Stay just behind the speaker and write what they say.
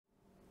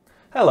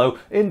Hello,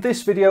 in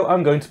this video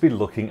I'm going to be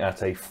looking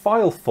at a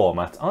file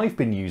format I've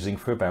been using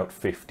for about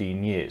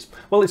 15 years.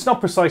 Well, it's not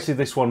precisely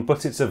this one,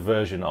 but it's a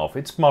version of.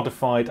 It's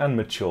modified and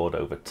matured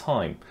over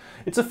time.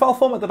 It's a file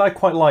format that I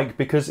quite like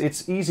because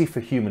it's easy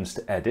for humans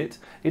to edit,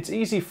 it's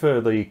easy for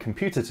the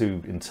computer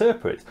to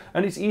interpret,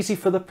 and it's easy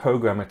for the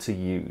programmer to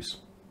use.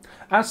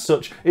 As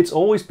such, it's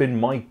always been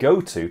my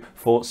go-to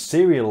for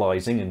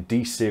serializing and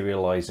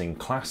deserializing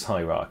class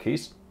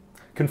hierarchies,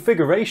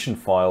 configuration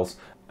files,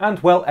 and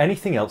well,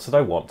 anything else that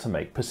I want to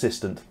make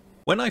persistent.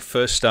 When I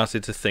first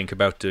started to think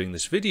about doing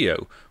this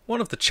video, one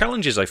of the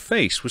challenges I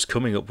faced was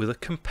coming up with a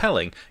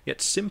compelling,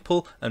 yet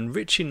simple and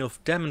rich enough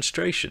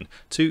demonstration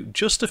to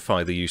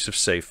justify the use of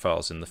save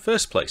files in the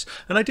first place,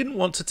 and I didn't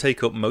want to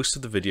take up most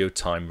of the video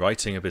time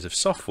writing a bit of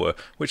software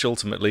which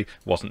ultimately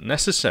wasn't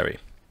necessary.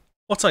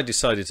 What I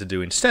decided to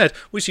do instead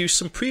was use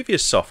some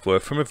previous software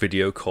from a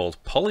video called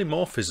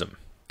Polymorphism,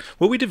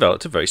 where we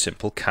developed a very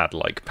simple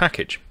CAD-like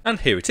package.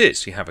 And here it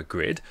is. You have a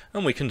grid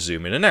and we can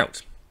zoom in and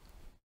out.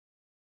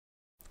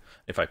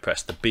 If I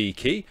press the B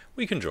key,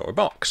 we can draw a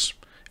box.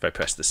 If I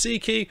press the C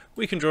key,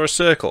 we can draw a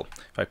circle.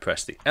 If I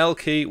press the L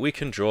key, we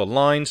can draw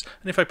lines.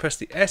 And if I press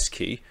the S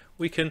key,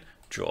 we can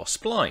draw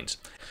splines.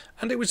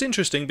 And it was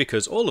interesting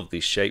because all of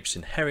these shapes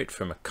inherit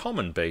from a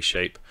common base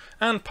shape,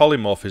 and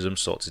polymorphism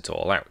sorts it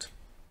all out.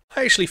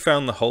 I actually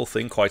found the whole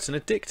thing quite an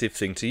addictive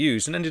thing to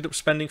use and ended up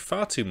spending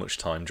far too much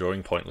time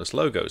drawing pointless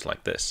logos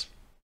like this.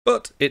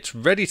 But it's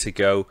ready to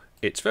go,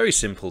 it's very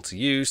simple to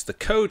use, the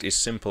code is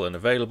simple and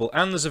available,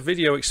 and there's a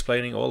video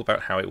explaining all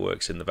about how it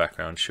works in the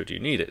background should you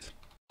need it.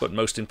 But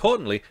most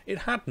importantly,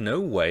 it had no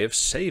way of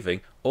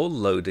saving or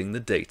loading the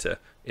data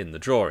in the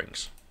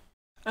drawings.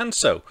 And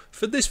so,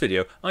 for this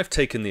video, I've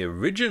taken the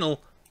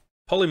original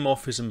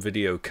polymorphism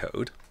video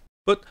code,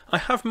 but I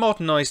have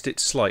modernized it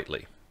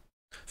slightly.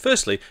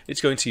 Firstly, it's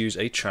going to use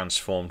a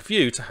transformed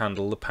view to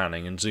handle the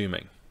panning and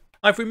zooming.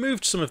 I've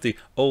removed some of the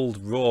old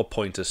raw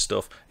pointer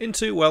stuff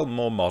into, well,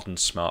 more modern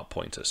smart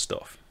pointer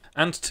stuff.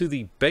 And to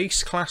the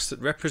base class that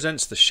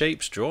represents the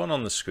shapes drawn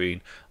on the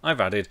screen,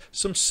 I've added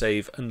some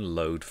save and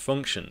load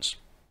functions.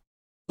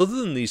 Other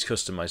than these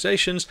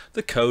customizations,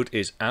 the code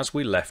is as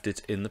we left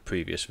it in the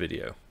previous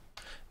video.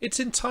 It's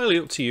entirely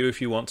up to you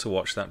if you want to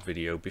watch that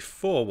video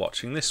before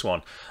watching this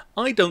one.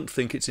 I don't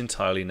think it's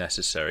entirely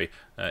necessary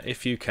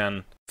if you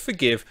can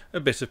forgive a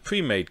bit of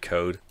pre-made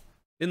code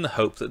in the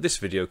hope that this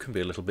video can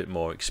be a little bit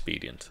more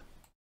expedient.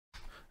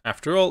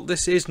 After all,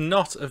 this is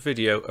not a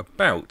video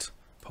about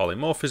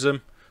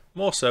polymorphism,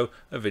 more so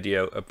a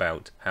video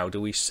about how do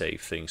we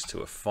save things to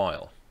a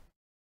file.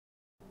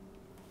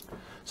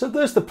 So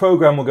there's the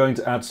program we're going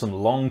to add some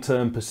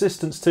long-term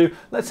persistence to.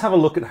 Let's have a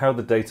look at how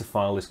the data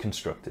file is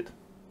constructed.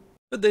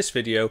 For this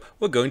video,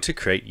 we're going to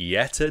create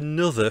yet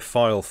another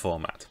file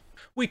format.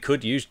 We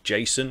could use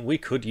JSON, we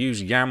could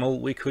use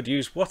YAML, we could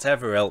use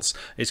whatever else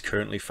is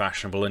currently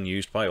fashionable and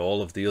used by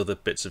all of the other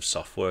bits of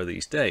software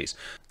these days.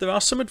 There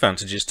are some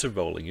advantages to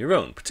rolling your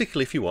own,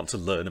 particularly if you want to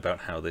learn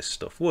about how this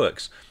stuff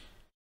works.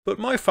 But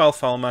my file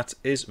format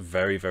is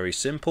very, very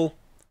simple,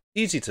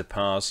 easy to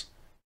parse,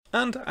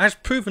 and has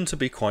proven to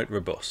be quite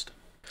robust.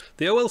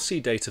 The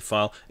OLC data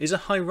file is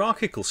a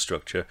hierarchical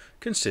structure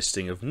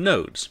consisting of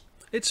nodes.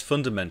 It's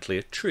fundamentally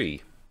a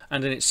tree,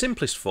 and in its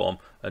simplest form,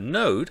 a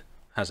node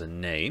has a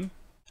name,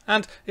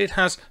 and it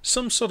has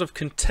some sort of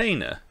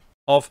container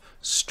of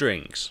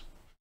strings.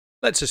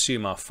 Let's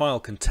assume our file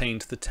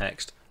contained the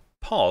text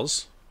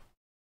pos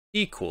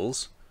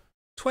equals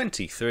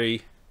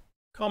 23,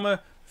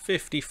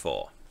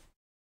 54.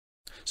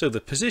 So the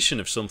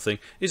position of something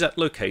is at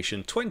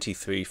location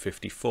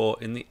 2354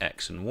 in the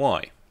X and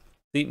Y.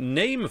 The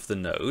name of the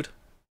node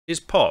is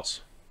pos,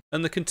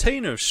 and the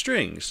container of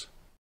strings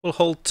will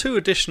hold two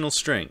additional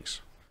strings.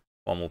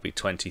 One will be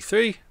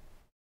 23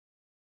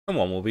 and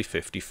one will be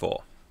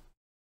 54.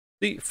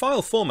 The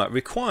file format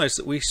requires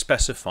that we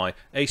specify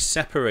a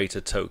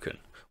separator token,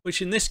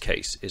 which in this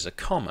case is a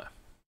comma.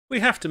 We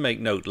have to make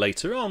note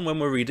later on when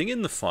we're reading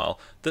in the file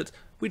that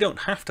we don't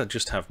have to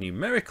just have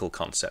numerical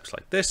concepts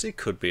like this, it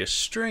could be a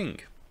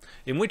string.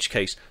 In which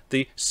case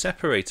the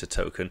separator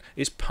token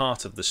is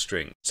part of the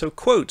string. So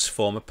quotes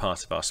form a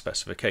part of our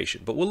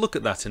specification, but we'll look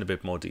at that in a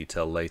bit more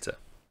detail later.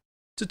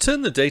 To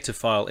turn the data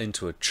file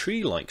into a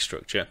tree-like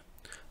structure,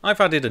 I've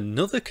added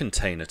another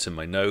container to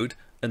my node,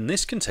 and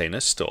this container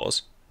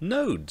stores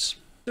nodes.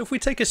 So if we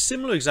take a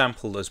similar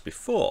example as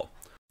before,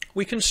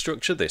 we can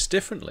structure this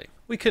differently.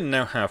 We can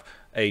now have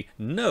a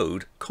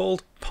node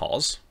called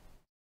pos,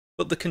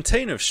 but the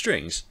container of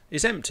strings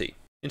is empty.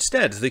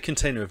 Instead, the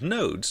container of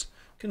nodes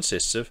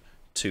consists of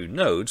two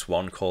nodes,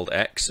 one called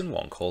X and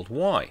one called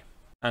Y.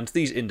 And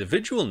these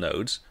individual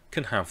nodes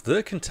can have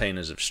their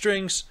containers of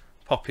strings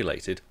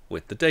populated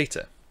with the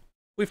data.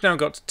 We've now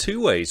got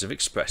two ways of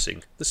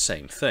expressing the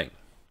same thing.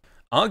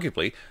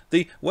 Arguably,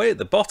 the way at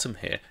the bottom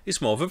here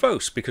is more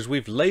verbose because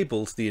we've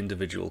labelled the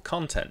individual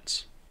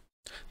contents.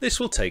 This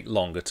will take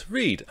longer to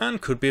read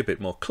and could be a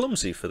bit more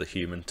clumsy for the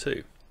human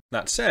too.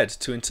 That said,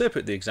 to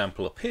interpret the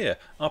example up here,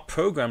 our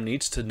program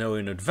needs to know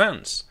in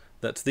advance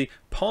that the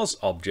pos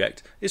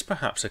object is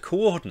perhaps a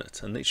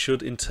coordinate and it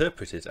should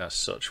interpret it as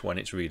such when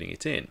it's reading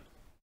it in.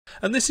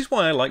 And this is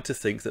why I like to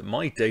think that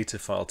my data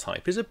file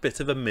type is a bit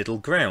of a middle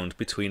ground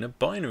between a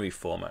binary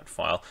format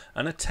file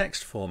and a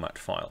text format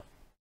file.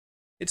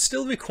 It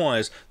still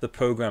requires the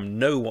program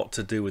know what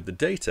to do with the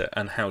data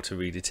and how to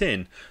read it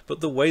in,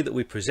 but the way that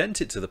we present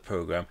it to the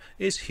program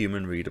is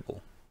human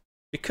readable.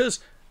 Because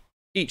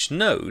each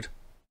node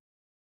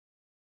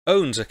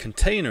owns a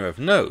container of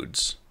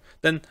nodes,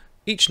 then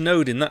each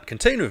node in that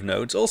container of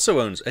nodes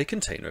also owns a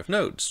container of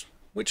nodes,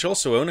 which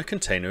also own a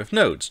container of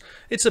nodes.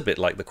 It's a bit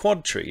like the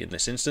quad tree in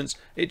this instance.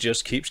 It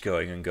just keeps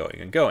going and going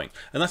and going,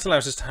 and that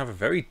allows us to have a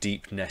very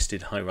deep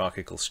nested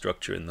hierarchical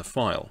structure in the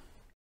file.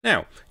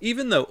 Now,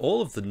 even though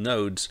all of the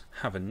nodes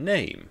have a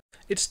name,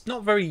 it's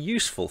not very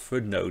useful for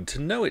a node to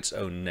know its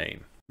own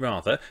name.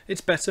 Rather,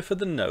 it's better for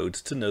the node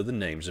to know the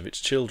names of its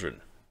children.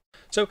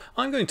 So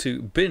I'm going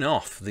to bin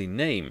off the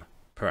name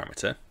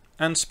parameter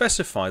and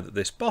specify that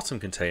this bottom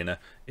container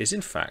is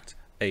in fact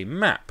a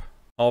map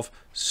of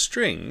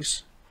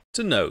strings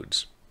to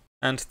nodes.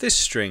 And this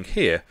string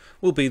here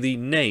will be the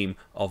name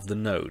of the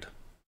node.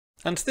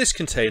 And this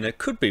container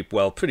could be,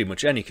 well, pretty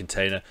much any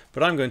container,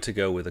 but I'm going to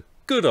go with a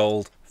good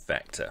old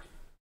vector.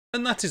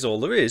 And that is all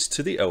there is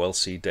to the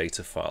OLC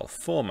data file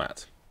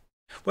format.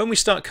 When we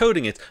start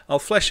coding it, I'll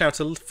flesh out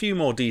a few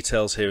more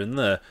details here and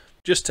there,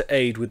 just to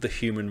aid with the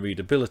human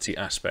readability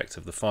aspect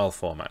of the file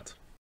format.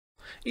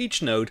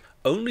 Each node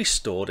only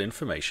stored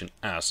information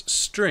as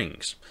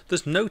strings.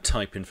 There's no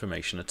type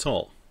information at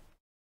all,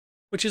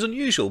 which is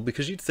unusual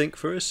because you'd think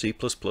for a C++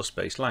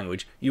 based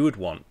language you would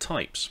want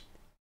types.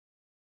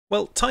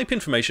 Well, type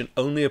information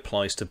only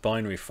applies to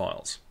binary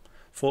files.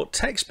 For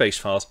text-based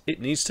files, it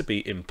needs to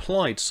be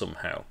implied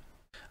somehow.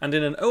 And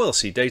in an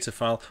OLC data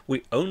file,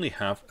 we only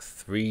have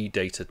 3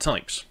 data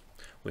types.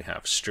 We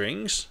have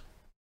strings,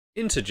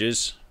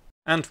 integers,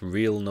 and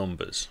real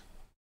numbers.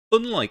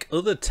 Unlike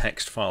other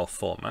text file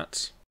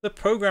formats, the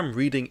program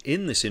reading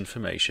in this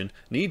information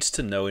needs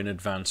to know in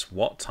advance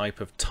what type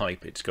of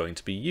type it's going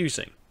to be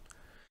using.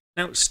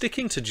 Now,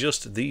 sticking to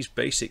just these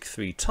basic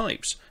 3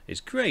 types is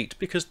great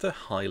because they're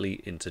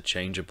highly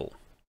interchangeable.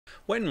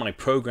 When my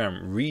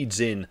program reads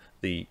in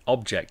the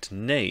object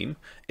name,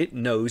 it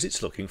knows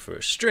it's looking for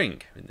a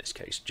string, in this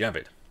case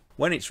Javid.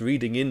 When it's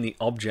reading in the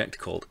object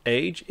called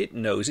age, it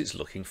knows it's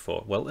looking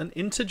for, well, an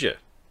integer,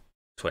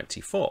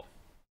 24.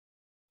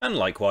 And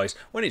likewise,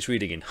 when it's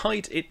reading in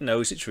height, it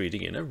knows it's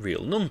reading in a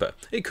real number.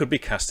 It could be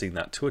casting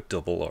that to a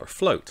double or a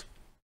float.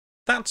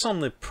 That's on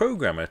the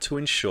programmer to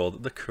ensure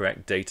that the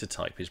correct data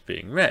type is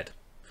being read.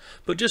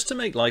 But just to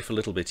make life a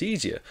little bit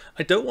easier,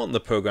 I don't want the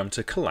program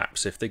to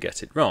collapse if they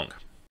get it wrong.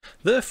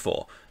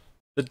 Therefore,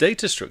 the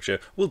data structure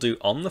will do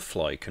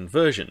on-the-fly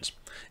conversions.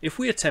 If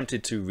we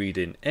attempted to read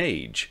in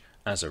age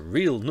as a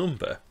real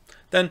number,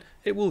 then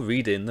it will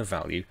read in the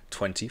value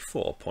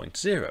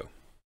 24.0.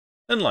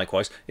 And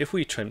likewise, if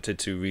we attempted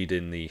to read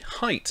in the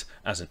height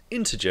as an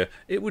integer,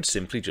 it would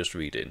simply just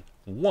read in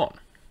 1.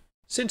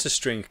 Since a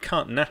string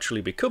can't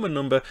naturally become a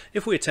number,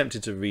 if we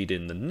attempted to read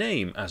in the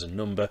name as a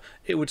number,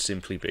 it would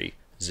simply be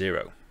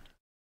 0.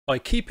 By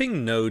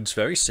keeping nodes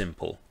very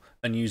simple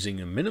and using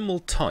minimal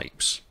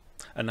types,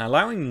 and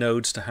allowing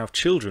nodes to have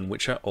children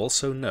which are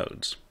also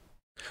nodes,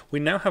 we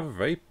now have a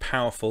very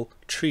powerful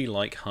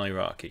tree-like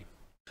hierarchy.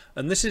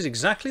 And this is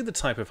exactly the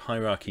type of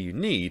hierarchy you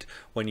need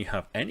when you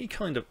have any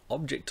kind of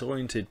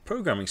object-oriented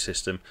programming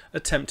system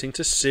attempting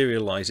to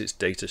serialize its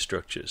data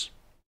structures.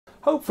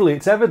 Hopefully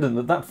it's evident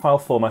that that file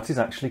format is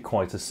actually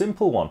quite a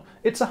simple one.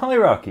 It's a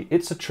hierarchy,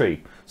 it's a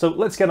tree. So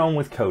let's get on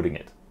with coding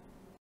it.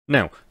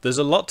 Now, there's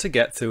a lot to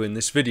get through in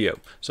this video,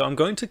 so I'm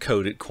going to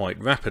code it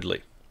quite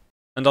rapidly.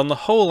 And on the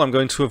whole, I'm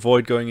going to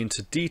avoid going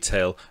into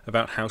detail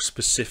about how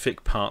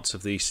specific parts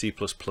of the C++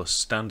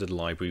 standard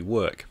library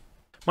work.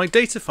 My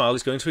data file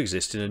is going to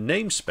exist in a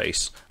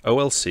namespace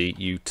OLC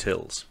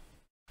utils.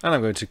 And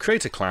I'm going to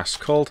create a class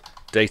called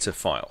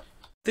datafile.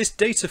 This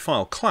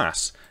datafile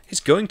class is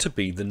going to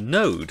be the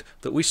node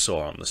that we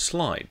saw on the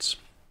slides.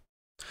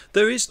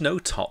 There is no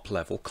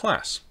top-level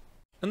class,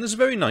 and there's a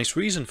very nice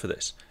reason for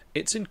this.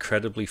 It's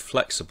incredibly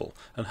flexible,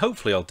 and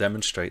hopefully I'll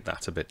demonstrate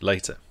that a bit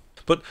later.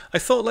 But I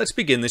thought let's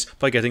begin this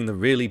by getting the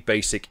really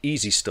basic,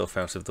 easy stuff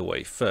out of the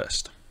way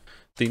first.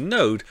 The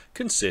node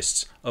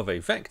consists of a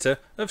vector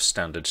of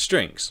standard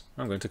strings.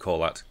 I'm going to call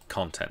that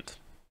content.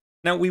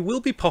 Now, we will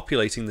be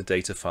populating the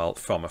data file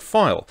from a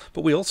file,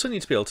 but we also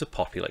need to be able to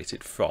populate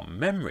it from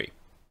memory.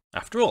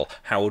 After all,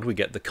 how would we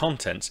get the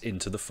contents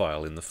into the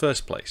file in the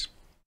first place?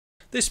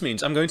 This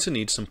means I'm going to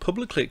need some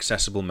publicly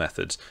accessible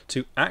methods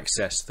to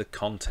access the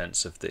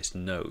contents of this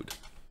node.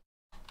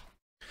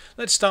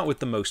 Let's start with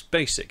the most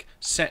basic,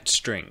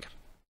 setString.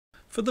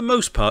 For the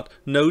most part,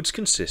 nodes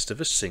consist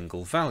of a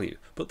single value,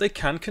 but they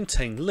can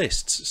contain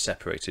lists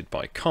separated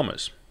by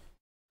commas.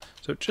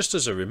 So just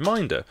as a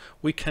reminder,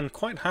 we can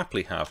quite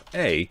happily have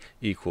a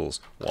equals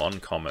 1,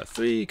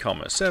 3,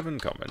 7,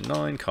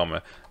 9,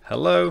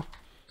 hello,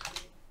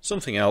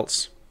 something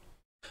else.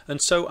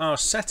 And so our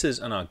setters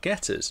and our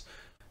getters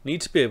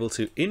need to be able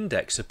to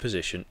index a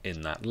position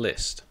in that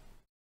list.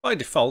 By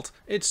default,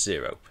 it's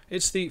 0.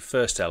 It's the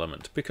first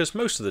element, because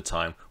most of the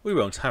time we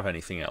won't have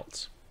anything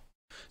else.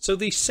 So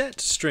the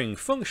setString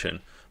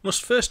function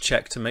must first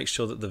check to make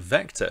sure that the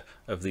vector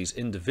of these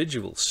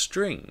individual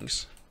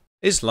strings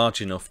is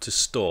large enough to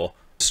store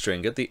the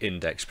string at the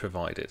index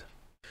provided.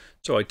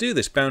 So I do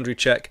this boundary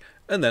check,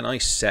 and then I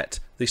set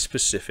the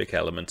specific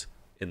element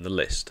in the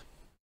list.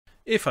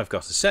 If I've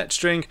got a set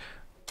string,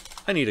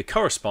 I need a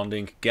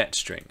corresponding get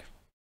string.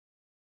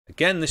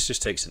 Again, this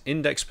just takes an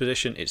index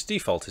position, it's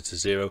defaulted to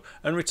 0,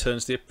 and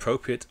returns the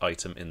appropriate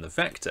item in the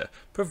vector,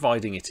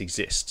 providing it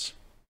exists.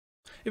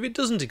 If it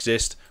doesn't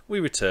exist,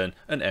 we return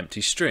an empty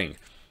string.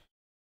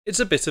 It's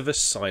a bit of a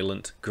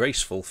silent,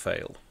 graceful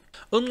fail.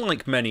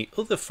 Unlike many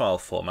other file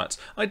formats,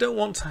 I don't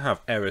want to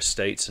have error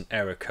states and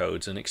error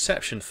codes and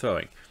exception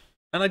throwing.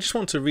 And I just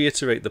want to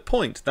reiterate the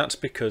point, that's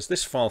because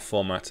this file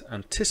format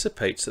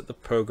anticipates that the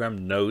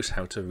program knows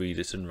how to read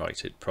it and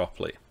write it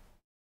properly.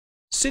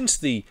 Since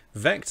the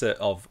vector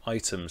of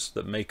items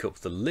that make up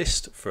the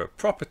list for a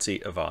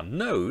property of our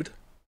node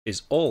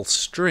is all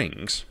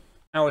strings,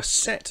 our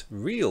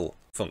setReal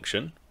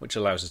function, which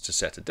allows us to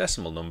set a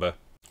decimal number,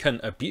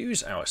 can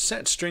abuse our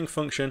setString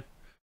function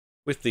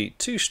with the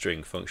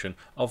toString function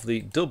of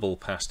the double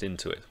passed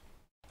into it.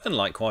 And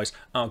likewise,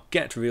 our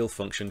getReal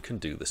function can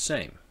do the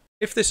same.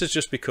 If this has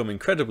just become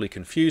incredibly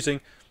confusing,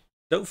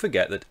 don't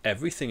forget that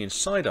everything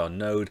inside our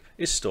node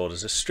is stored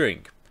as a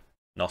string.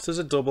 Not as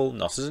a double,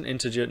 not as an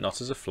integer,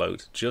 not as a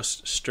float,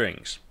 just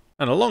strings.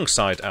 And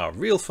alongside our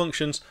real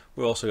functions,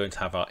 we're also going to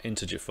have our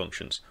integer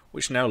functions,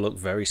 which now look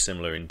very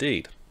similar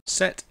indeed.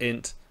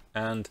 setInt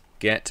and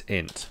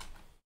getInt.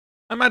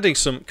 I'm adding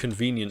some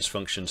convenience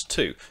functions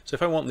too, so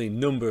if I want the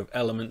number of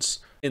elements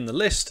in the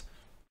list,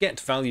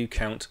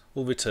 getValueCount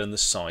will return the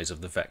size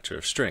of the vector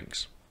of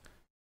strings.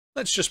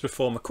 Let's just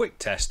perform a quick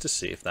test to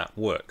see if that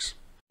works.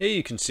 Here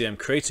you can see I'm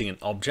creating an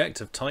object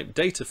of type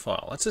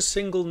datafile. That's a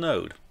single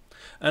node.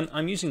 And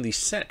I'm using the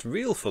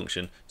setReal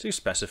function to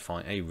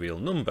specify a real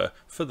number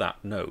for that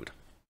node.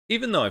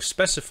 Even though I've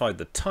specified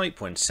the type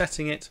when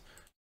setting it,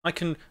 I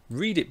can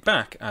read it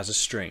back as a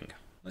string.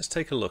 Let's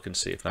take a look and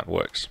see if that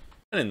works.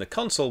 And in the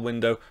console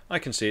window, I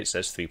can see it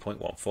says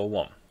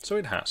 3.141, so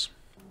it has.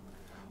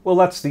 Well,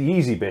 that's the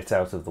easy bit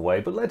out of the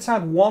way, but let's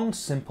add one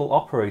simple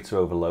operator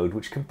overload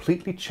which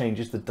completely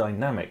changes the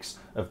dynamics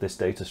of this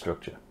data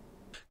structure.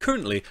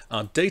 Currently,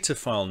 our data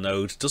file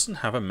node doesn't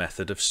have a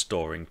method of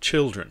storing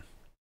children.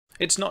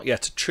 It's not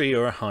yet a tree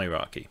or a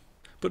hierarchy.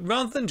 But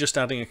rather than just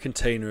adding a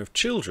container of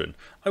children,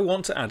 I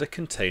want to add a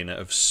container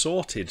of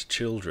sorted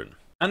children.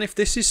 And if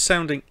this is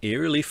sounding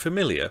eerily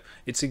familiar,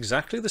 it's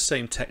exactly the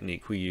same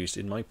technique we used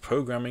in my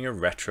Programming a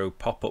Retro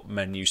pop-up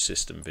menu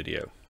system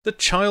video. The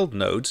child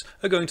nodes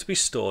are going to be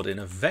stored in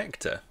a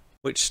vector,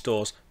 which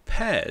stores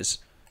pairs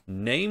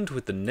named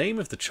with the name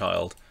of the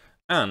child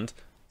and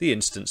the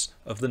instance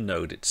of the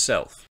node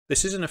itself.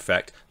 This is in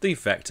effect the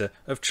vector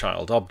of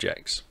child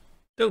objects.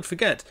 Don't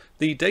forget,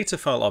 the data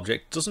file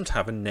object doesn't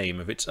have a name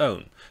of its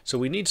own, so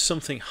we need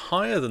something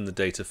higher than the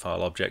data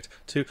file object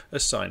to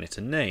assign it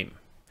a name.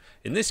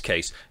 In this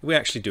case, we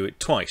actually do it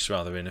twice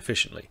rather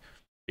inefficiently,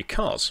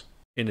 because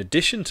in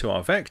addition to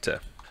our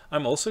vector,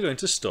 I'm also going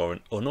to store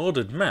an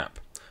unordered map,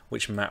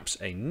 which maps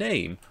a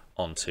name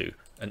onto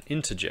an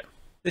integer.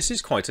 This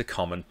is quite a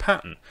common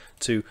pattern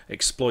to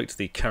exploit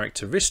the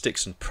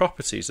characteristics and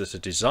properties that are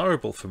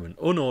desirable from an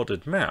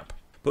unordered map,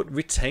 but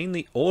retain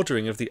the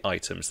ordering of the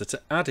items that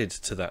are added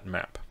to that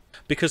map,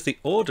 because the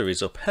order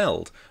is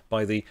upheld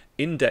by the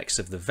index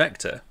of the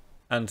vector,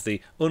 and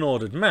the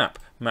unordered map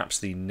maps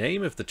the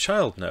name of the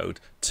child node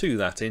to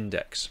that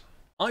index.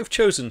 I've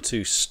chosen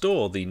to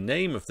store the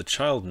name of the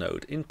child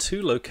node in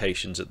two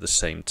locations at the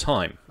same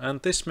time,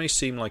 and this may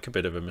seem like a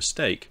bit of a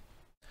mistake,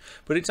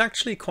 but it's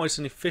actually quite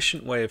an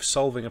efficient way of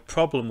solving a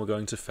problem we're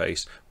going to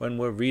face when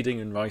we're reading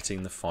and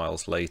writing the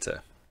files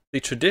later. The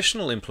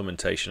traditional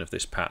implementation of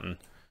this pattern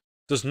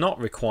does not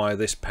require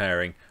this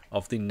pairing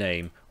of the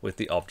name with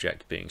the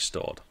object being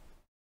stored.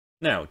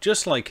 Now,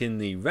 just like in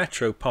the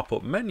retro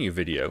pop-up menu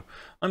video,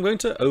 I'm going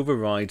to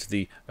override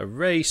the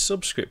array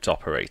subscript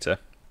operator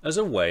as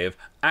a way of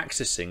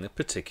accessing the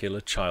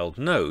particular child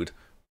node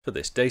for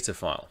this data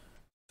file.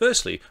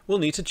 Firstly, we'll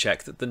need to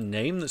check that the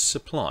name that's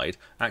supplied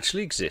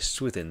actually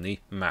exists within the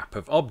map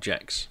of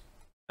objects.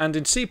 And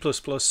in C++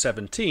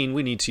 17,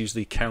 we need to use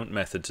the count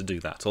method to do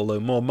that, although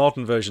more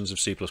modern versions of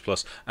C++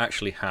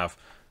 actually have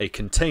a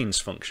contains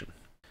function.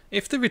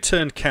 If the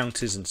returned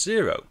count isn't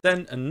 0,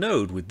 then a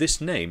node with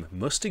this name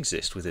must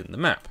exist within the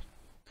map.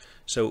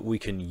 So we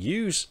can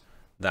use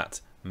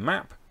that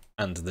map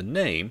and the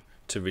name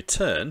to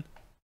return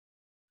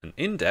an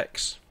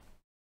index,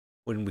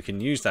 when we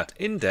can use that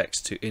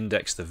index to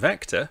index the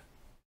vector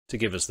to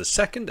give us the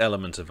second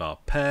element of our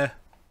pair,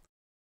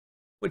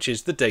 which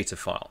is the data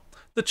file,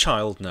 the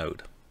child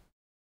node.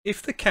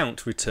 If the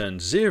count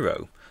returns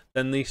 0,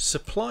 then the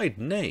supplied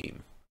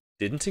name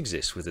didn't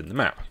exist within the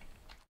map.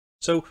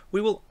 So we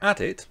will add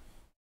it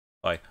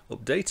by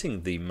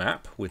updating the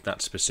map with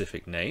that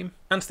specific name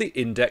and the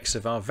index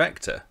of our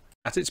vector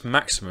at its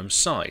maximum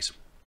size.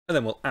 And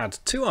then we'll add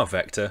to our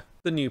vector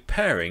the new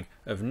pairing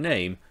of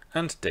name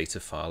and data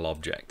file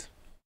object.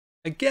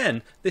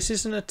 Again, this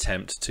is an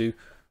attempt to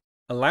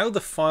allow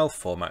the file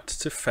format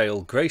to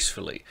fail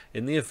gracefully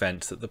in the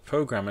event that the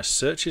programmer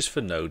searches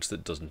for nodes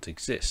that doesn't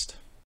exist.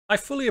 I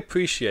fully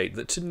appreciate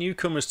that to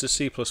newcomers to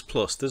C++,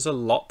 there's a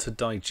lot to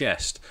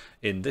digest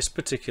in this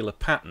particular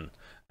pattern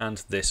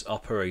and this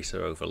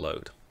operator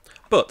overload.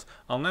 But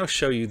I'll now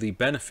show you the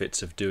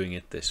benefits of doing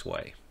it this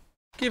way.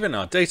 Given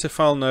our data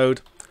file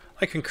node,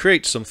 I can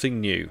create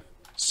something new,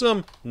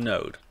 some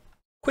node.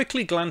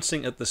 Quickly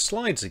glancing at the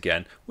slides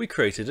again, we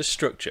created a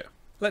structure.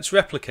 Let's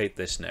replicate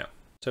this now.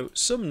 So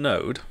some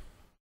node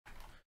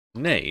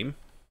name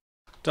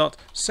dot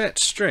set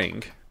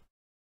string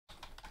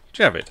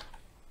Javid.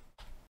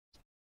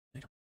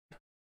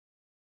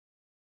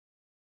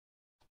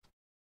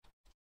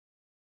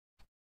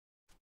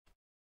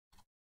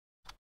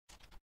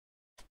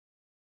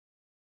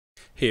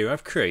 Here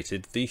I've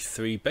created the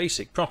three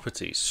basic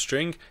properties,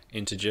 string,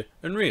 integer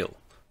and real,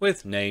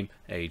 with name,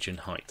 age and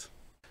height.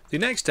 The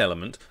next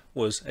element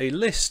was a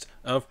list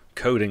of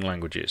coding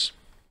languages.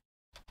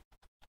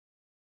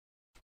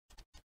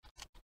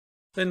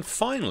 Then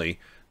finally,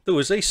 there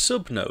was a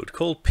subnode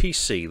called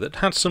PC that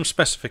had some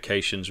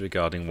specifications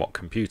regarding what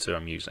computer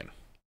I'm using.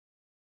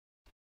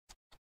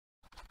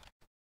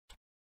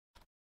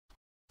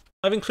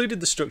 I've included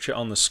the structure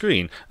on the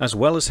screen as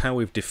well as how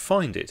we've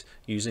defined it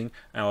using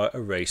our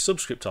array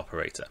subscript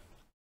operator.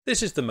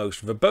 This is the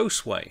most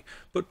verbose way,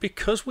 but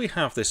because we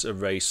have this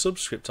array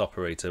subscript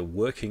operator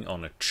working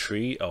on a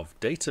tree of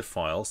data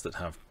files that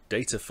have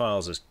data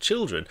files as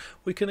children,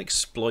 we can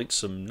exploit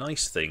some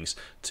nice things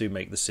to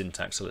make the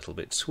syntax a little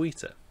bit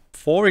sweeter.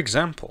 For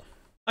example,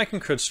 I can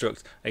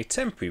construct a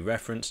temporary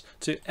reference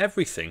to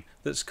everything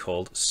that's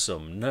called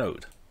some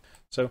node.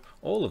 So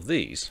all of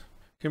these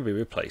can be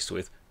replaced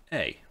with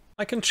a.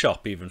 I can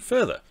chop even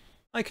further.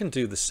 I can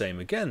do the same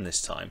again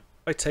this time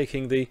by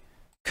taking the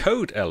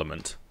code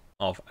element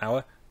of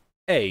our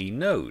a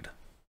node.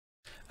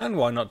 And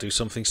why not do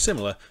something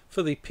similar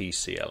for the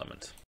PC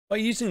element? By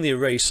using the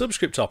array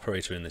subscript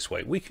operator in this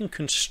way, we can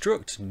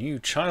construct new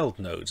child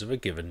nodes of a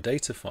given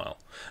data file,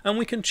 and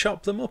we can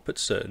chop them up at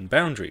certain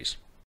boundaries.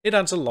 It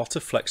adds a lot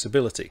of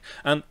flexibility,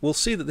 and we'll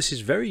see that this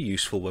is very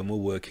useful when we're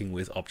working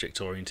with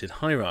object-oriented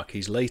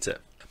hierarchies later,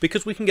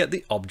 because we can get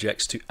the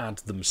objects to add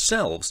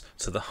themselves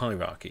to the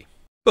hierarchy.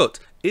 But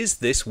is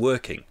this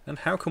working, and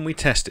how can we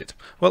test it?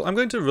 Well, I'm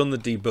going to run the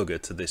debugger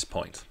to this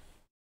point.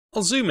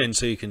 I'll zoom in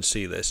so you can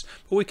see this,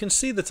 but we can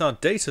see that our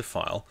data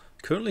file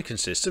currently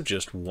consists of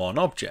just one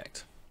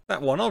object.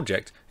 That one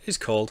object is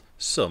called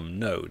some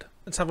node.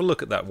 Let's have a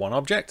look at that one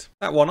object.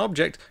 That one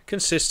object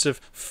consists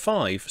of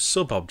 5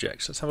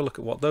 sub-objects. Let's have a look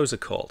at what those are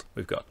called.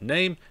 We've got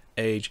name,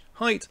 age,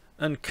 height,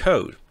 and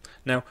code.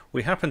 Now,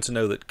 we happen to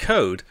know that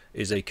code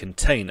is a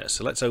container,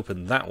 so let's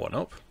open that one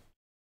up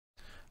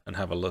and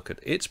have a look at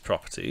its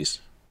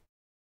properties.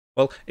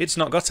 Well, it's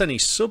not got any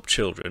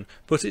sub-children,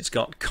 but it's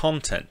got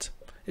content.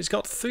 It's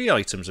got 3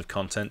 items of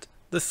content,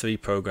 the 3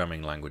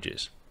 programming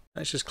languages.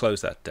 Let's just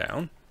close that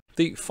down.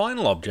 The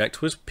final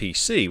object was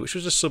PC, which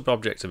was a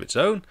sub-object of its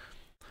own,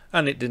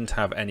 and it didn't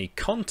have any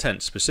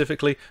content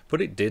specifically, but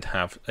it did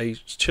have a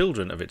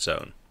children of its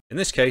own. In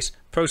this case,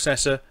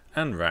 processor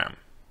and RAM.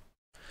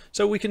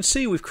 So we can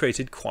see we've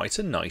created quite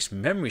a nice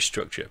memory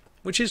structure,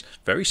 which is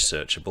very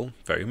searchable,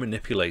 very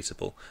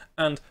manipulatable,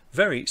 and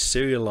very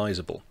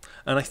serializable.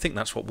 And I think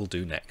that's what we'll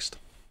do next.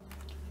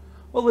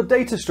 Well, the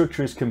data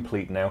structure is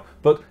complete now,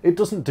 but it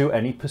doesn't do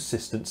any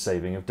persistent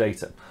saving of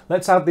data.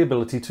 Let's add the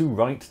ability to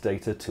write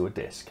data to a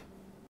disk.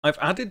 I've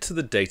added to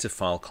the data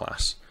file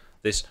class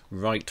this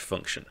write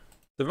function.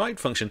 The write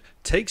function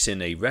takes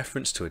in a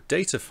reference to a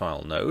data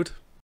file node,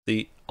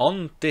 the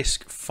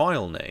on-disk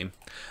file name,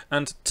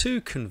 and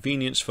 2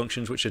 convenience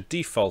functions which are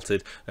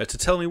defaulted to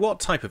tell me what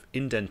type of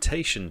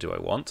indentation do I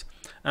want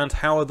and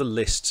how are the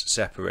lists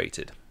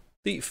separated.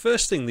 The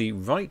first thing the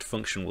write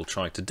function will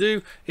try to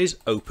do is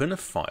open a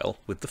file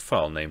with the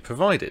file name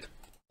provided.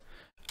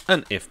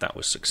 And if that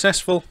was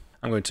successful,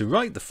 I'm going to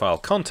write the file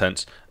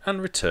contents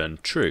and return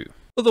true.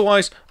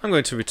 Otherwise, I'm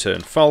going to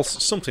return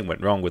false, something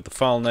went wrong with the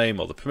file name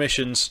or the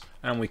permissions,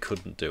 and we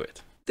couldn't do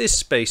it. This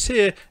space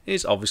here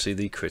is obviously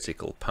the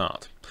critical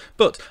part.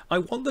 But I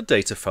want the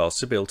data files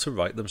to be able to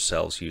write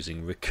themselves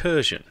using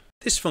recursion.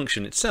 This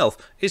function itself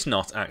is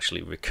not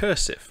actually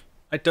recursive.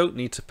 I don't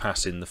need to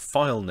pass in the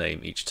file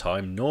name each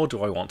time, nor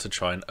do I want to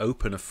try and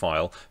open a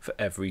file for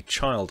every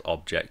child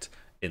object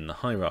in the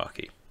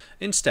hierarchy.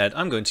 Instead,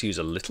 I'm going to use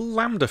a little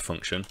lambda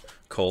function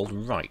called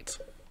write.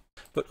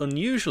 But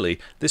unusually,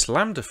 this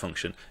lambda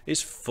function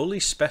is fully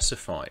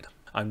specified.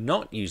 I'm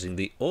not using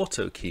the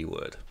auto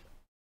keyword.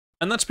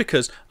 And that's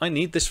because I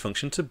need this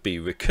function to be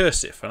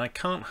recursive, and I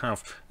can't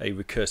have a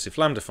recursive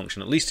lambda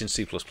function, at least in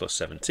C++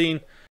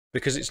 17,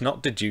 because it's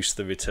not deduced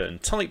the return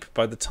type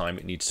by the time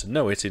it needs to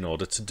know it in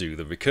order to do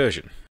the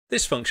recursion.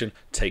 This function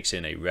takes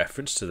in a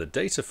reference to the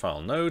data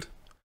file node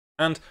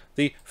and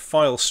the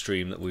file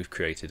stream that we've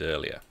created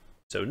earlier.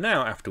 So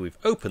now, after we've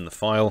opened the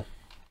file,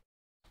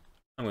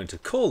 I'm going to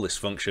call this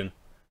function,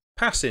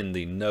 pass in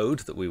the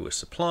node that we were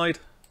supplied,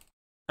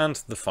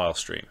 and the file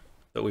stream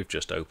that we've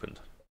just opened.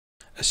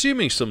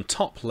 Assuming some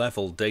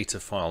top-level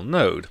data file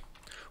node,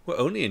 we're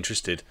only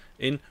interested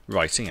in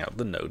writing out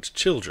the node's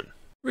children.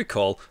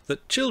 Recall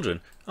that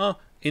children are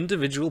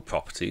individual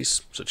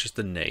properties, such as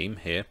the name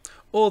here,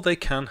 or they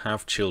can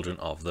have children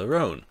of their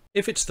own.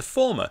 If it's the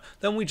former,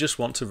 then we just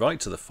want to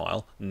write to the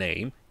file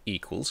name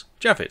equals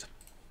Javid.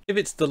 If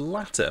it's the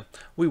latter,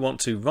 we want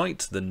to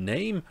write the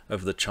name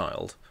of the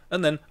child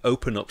and then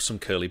open up some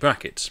curly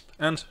brackets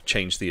and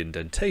change the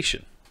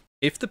indentation.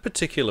 If the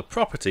particular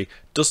property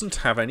doesn't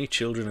have any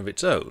children of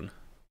its own,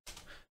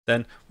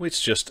 then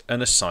it's just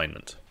an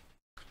assignment.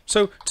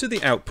 So to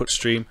the output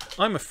stream,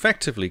 I'm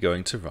effectively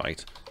going to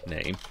write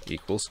name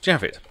equals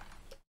Javid.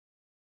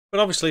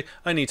 But obviously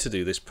I need to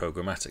do this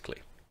programmatically.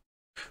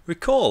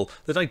 Recall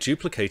that I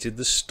duplicated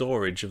the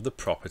storage of the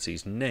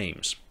property's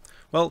names.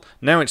 Well,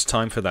 now it's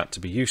time for that to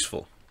be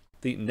useful.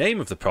 The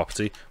name of the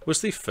property was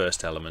the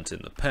first element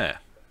in the pair,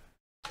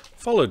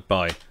 followed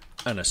by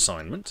an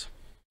assignment,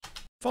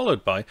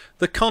 followed by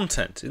the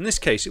content. In this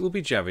case, it will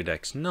be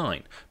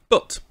JavidX9,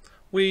 but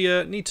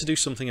we need to do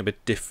something a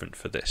bit different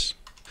for this.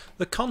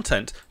 The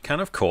content can,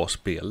 of course,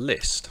 be a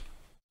list.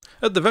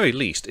 At the very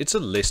least, it's a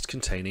list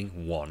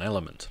containing one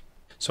element.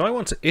 So I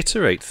want to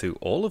iterate through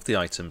all of the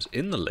items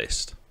in the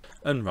list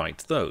and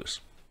write those.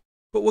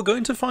 But we're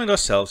going to find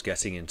ourselves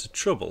getting into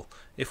trouble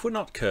if we're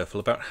not careful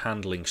about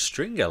handling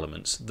string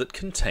elements that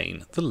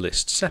contain the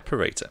list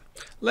separator.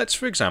 Let's,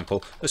 for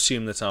example,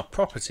 assume that our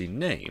property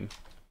name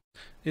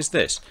is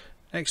this,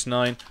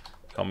 x9,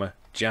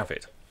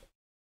 Javid.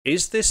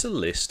 Is this a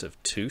list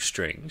of two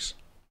strings?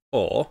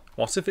 Or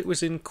what if it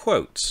was in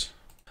quotes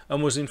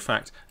and was in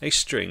fact a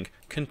string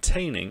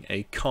containing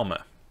a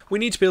comma? We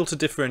need to be able to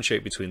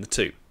differentiate between the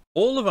two.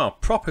 All of our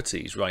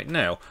properties right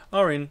now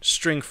are in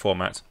string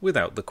format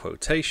without the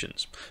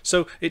quotations.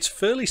 So it's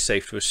fairly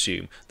safe to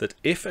assume that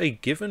if a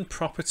given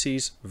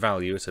property's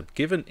value at a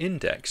given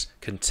index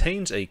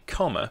contains a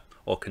comma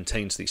or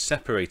contains the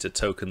separator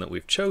token that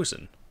we've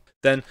chosen,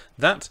 then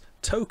that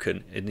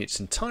token in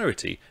its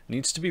entirety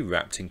needs to be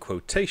wrapped in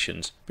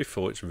quotations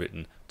before it's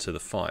written to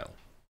the file.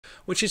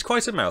 Which is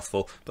quite a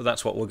mouthful, but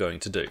that's what we're going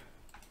to do.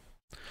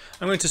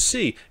 I'm going to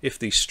see if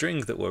the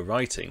string that we're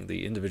writing,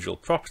 the individual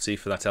property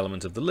for that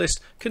element of the list,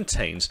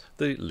 contains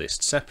the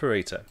list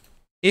separator.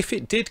 If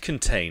it did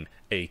contain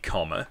a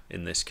comma,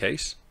 in this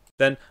case,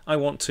 then I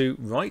want to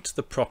write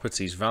the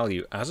property's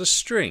value as a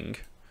string,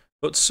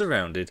 but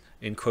surrounded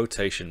in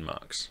quotation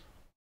marks.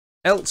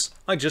 Else,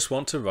 I just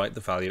want to write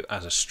the value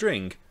as a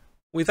string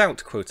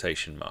without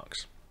quotation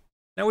marks.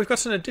 Now we've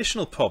got an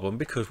additional problem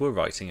because we're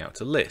writing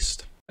out a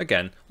list.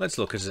 Again, let's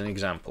look at an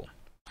example.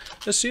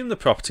 Assume the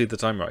property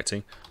that I'm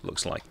writing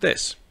looks like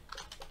this.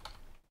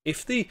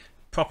 If the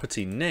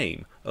property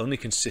name only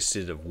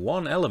consisted of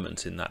one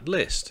element in that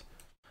list,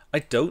 I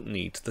don't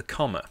need the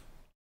comma.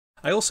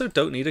 I also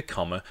don't need a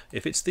comma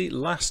if it's the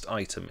last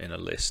item in a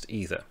list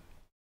either.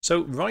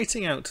 So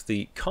writing out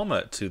the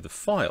comma to the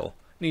file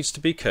needs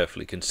to be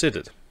carefully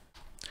considered.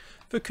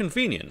 For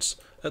convenience,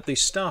 at the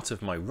start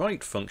of my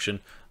write function,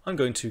 I'm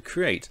going to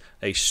create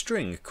a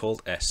string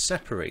called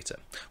sSeparator,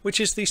 which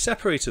is the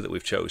separator that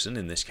we've chosen,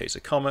 in this case a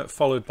comma,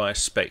 followed by a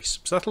space.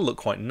 So that'll look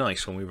quite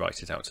nice when we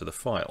write it out to the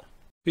file.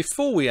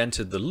 Before we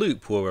entered the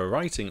loop where we're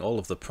writing all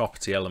of the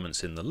property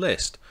elements in the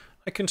list,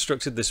 I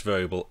constructed this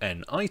variable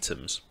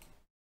nItems,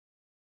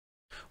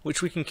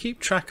 which we can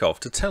keep track of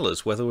to tell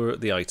us whether we're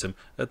at the item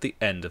at the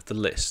end of the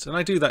list. And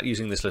I do that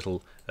using this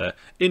little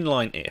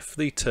inline if,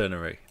 the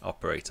ternary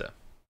operator.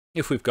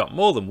 If we've got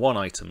more than one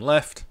item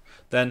left,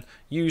 then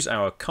use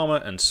our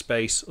comma and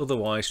space,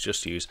 otherwise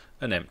just use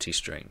an empty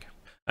string.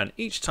 And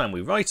each time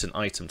we write an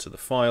item to the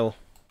file,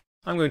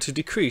 I'm going to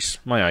decrease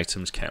my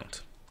items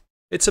count.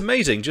 It's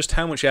amazing just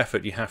how much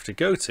effort you have to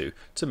go to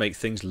make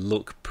things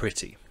look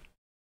pretty.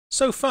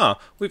 So far,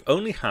 we've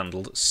only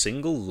handled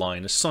single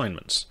line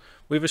assignments.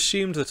 We've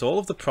assumed that all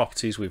of the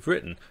properties we've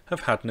written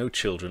have had no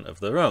children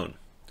of their own,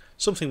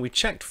 something we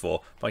checked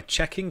for by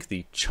checking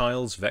the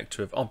child's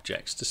vector of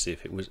objects to see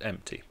if it was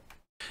empty.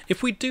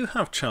 If we do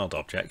have child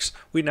objects,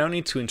 we now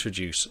need to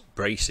introduce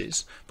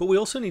braces, but we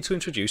also need to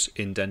introduce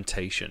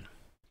indentation.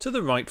 To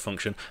the write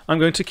function, I'm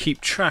going to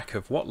keep track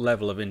of what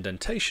level of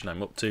indentation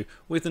I'm up to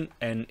with an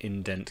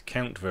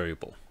nIndentCount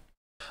variable.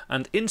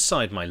 And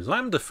inside my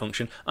lambda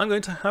function, I'm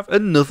going to have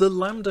another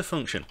lambda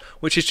function,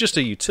 which is just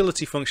a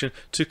utility function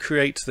to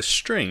create the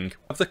string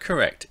of the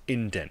correct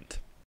indent.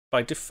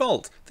 By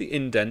default, the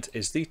indent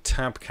is the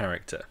tab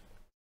character.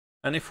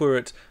 And if we're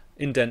at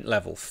indent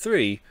level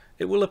 3,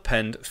 it will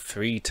append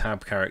 3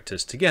 tab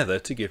characters together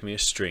to give me a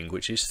string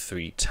which is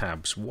 3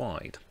 tabs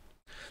wide.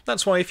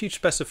 That's why if you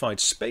specified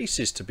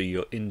spaces to be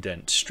your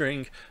indent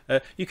string,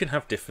 you can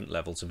have different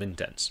levels of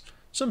indents.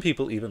 Some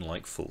people even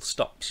like full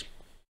stops.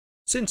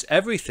 Since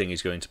everything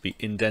is going to be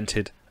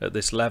indented at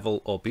this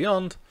level or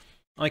beyond,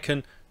 I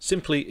can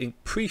simply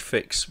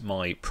prefix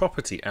my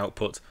property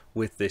output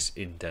with this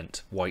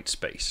indent white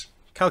space,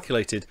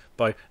 calculated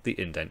by the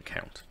indent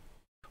count.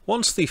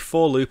 Once the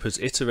for loop has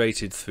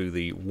iterated through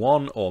the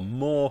one or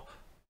more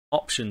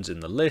options in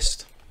the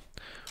list,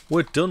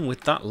 we're done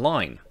with that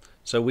line,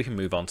 so we can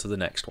move on to the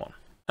next one.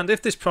 And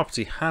if this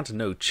property had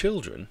no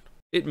children,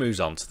 it moves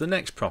on to the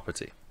next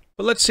property.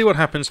 But let's see what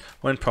happens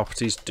when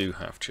properties do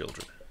have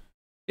children.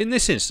 In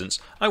this instance,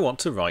 I want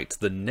to write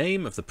the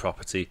name of the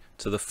property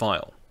to the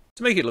file.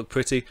 To make it look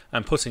pretty,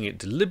 I'm putting it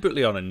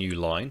deliberately on a new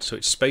line, so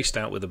it's spaced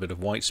out with a bit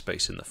of white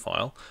space in the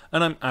file,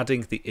 and I'm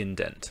adding the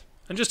indent.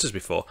 And just as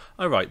before,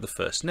 I write the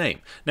first name.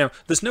 Now,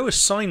 there's no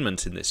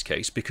assignment in this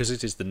case because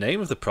it is the name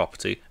of the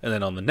property, and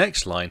then on the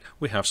next line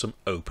we have some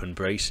open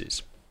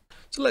braces.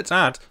 So let's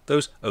add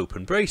those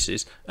open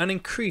braces and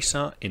increase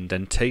our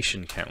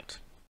indentation count.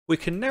 We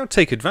can now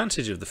take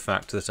advantage of the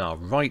fact that our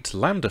write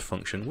lambda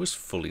function was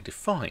fully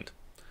defined.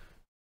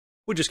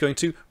 We're just going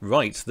to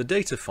write the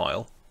data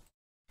file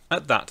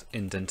at that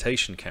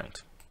indentation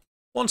count.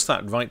 Once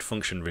that write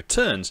function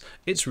returns,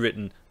 it's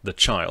written the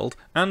child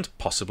and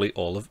possibly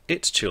all of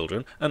its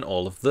children and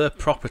all of their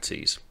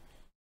properties.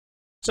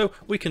 So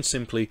we can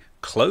simply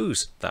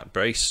close that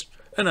brace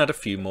and add a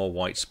few more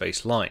white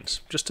space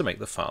lines just to make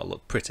the file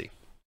look pretty.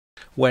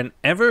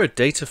 Whenever a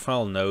data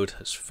file node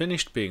has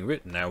finished being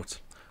written out,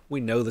 we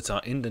know that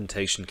our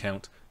indentation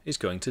count is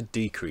going to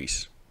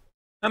decrease.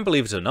 And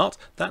believe it or not,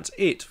 that's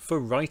it for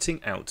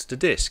writing out to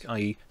disk,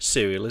 i.e.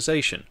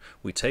 serialization.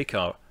 We take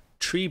our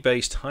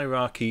tree-based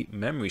hierarchy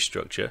memory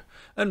structure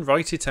and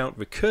write it out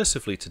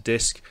recursively to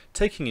disk,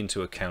 taking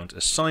into account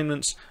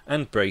assignments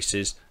and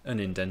braces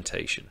and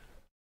indentation.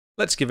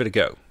 Let's give it a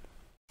go.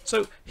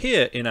 So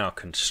here in our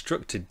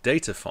constructed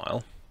data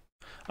file,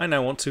 I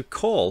now want to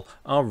call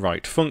our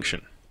write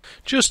function.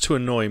 Just to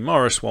annoy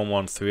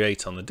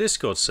Morris1138 on the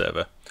Discord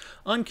server,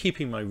 I'm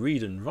keeping my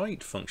read and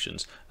write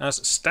functions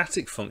as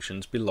static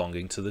functions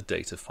belonging to the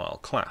data file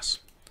class.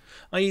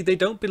 I.e. they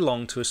don't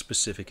belong to a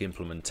specific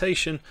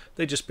implementation,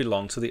 they just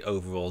belong to the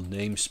overall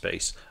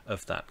namespace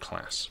of that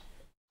class.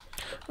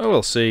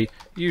 OLC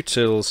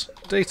utils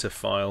data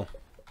file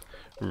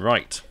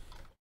write.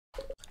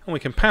 And we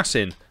can pass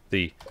in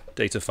the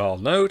data file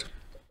node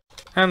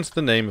and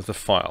the name of the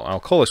file. I'll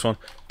call this one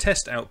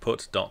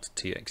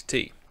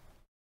testoutput.txt.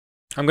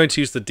 I'm going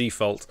to use the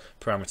default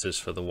parameters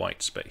for the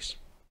white space.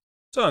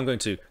 So I'm going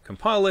to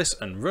compile this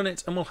and run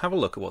it, and we'll have a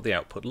look at what the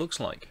output looks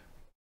like.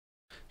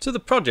 To the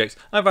project,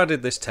 I've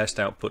added this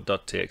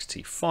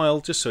testoutput.txt file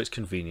just so it's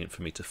convenient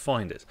for me to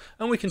find it.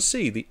 And we can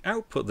see the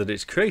output that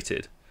it's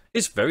created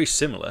is very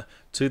similar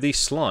to the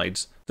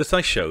slides that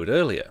I showed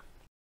earlier.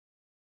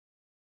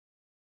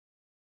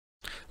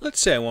 Let's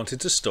say I wanted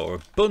to store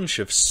a bunch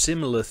of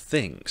similar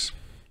things.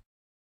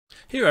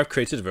 Here I've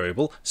created a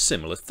variable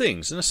similar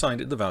things and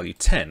assigned it the value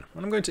 10,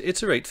 and I'm going to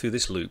iterate through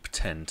this loop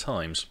 10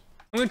 times.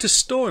 I'm going to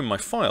store in my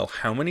file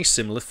how many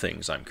similar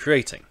things I'm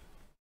creating.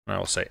 And I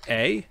will say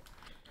a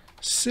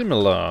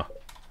similar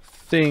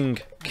thing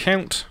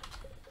count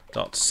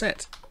dot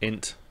set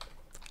int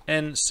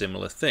n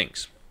similar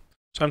things.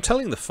 So I'm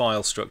telling the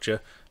file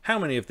structure how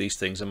many of these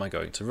things am I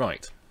going to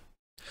write.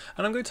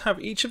 And I'm going to have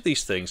each of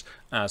these things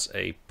as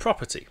a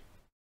property.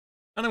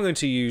 And I'm going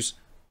to use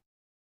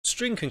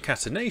string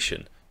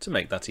concatenation to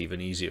make that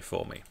even easier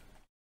for me.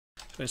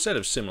 So instead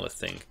of similar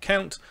thing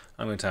count,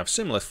 I'm going to have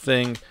similar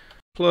thing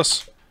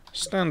plus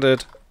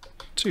standard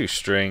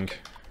toString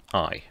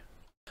I.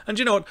 And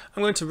you know what?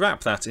 I'm going to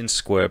wrap that in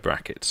square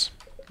brackets.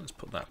 Let's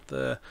put that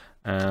there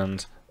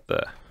and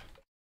there.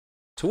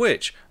 To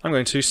which I'm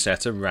going to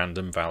set a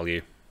random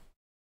value.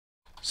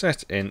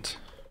 Set int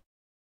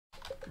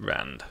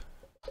rand.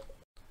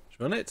 Let's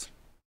run it.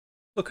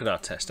 Look at our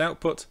test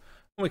output,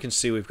 and we can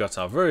see we've got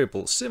our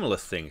variable similar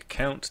thing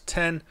count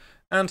 10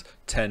 and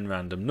 10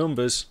 random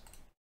numbers,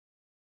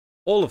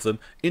 all of them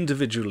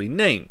individually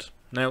named.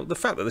 Now, the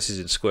fact that this is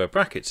in square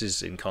brackets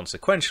is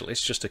inconsequential,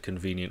 it's just a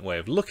convenient way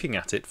of looking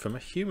at it from a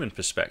human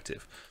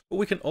perspective, but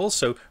we can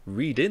also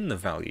read in the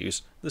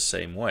values the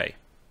same way.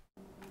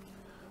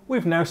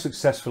 We've now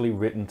successfully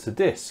written to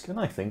disk, and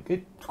I think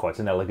it's quite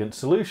an elegant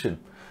solution.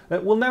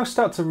 We'll now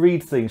start to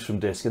read things from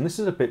disk, and this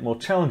is a bit more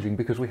challenging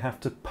because we have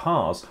to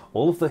parse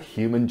all of the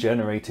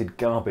human-generated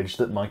garbage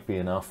that might be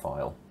in our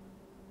file.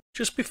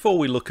 Just before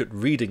we look at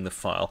reading the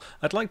file,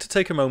 I'd like to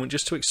take a moment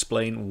just to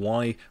explain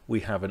why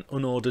we have an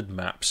unordered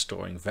map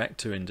storing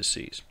vector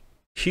indices.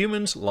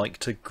 Humans like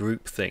to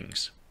group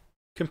things.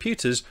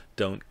 Computers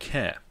don't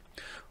care.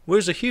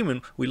 Whereas a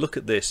human, we look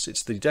at this,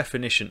 it's the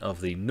definition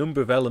of the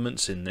number of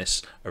elements in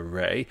this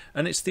array,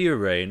 and it's the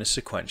array in a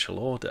sequential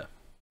order.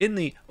 In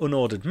the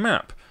unordered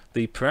map,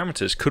 the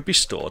parameters could be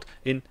stored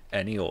in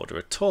any order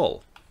at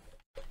all,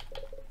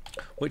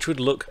 which would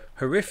look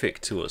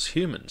horrific to us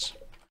humans.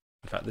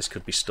 In fact, this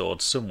could be stored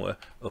somewhere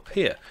up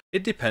here.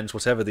 It depends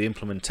whatever the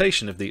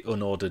implementation of the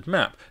unordered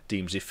map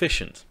deems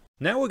efficient.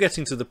 Now we're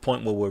getting to the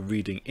point where we're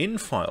reading in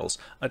files.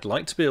 I'd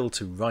like to be able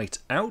to write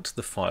out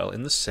the file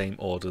in the same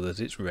order that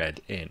it's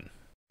read in.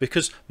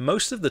 Because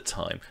most of the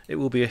time it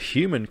will be a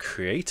human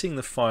creating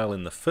the file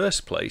in the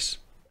first place,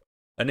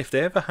 and if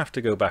they ever have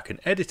to go back and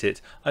edit it,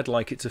 I'd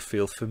like it to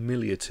feel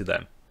familiar to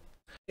them.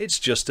 It's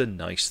just a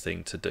nice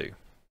thing to do.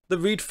 The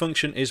read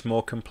function is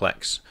more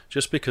complex,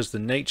 just because the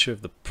nature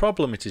of the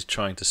problem it is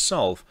trying to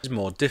solve is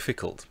more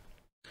difficult.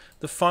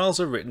 The files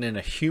are written in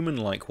a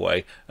human-like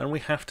way, and we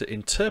have to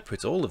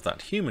interpret all of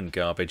that human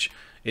garbage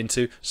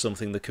into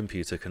something the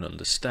computer can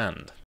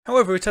understand.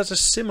 However, it has a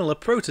similar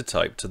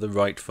prototype to the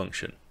write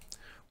function.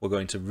 We're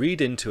going to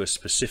read into a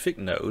specific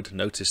node,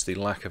 notice the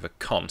lack of a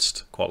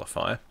const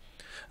qualifier,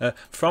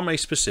 from a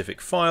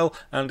specific file,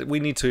 and we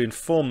need to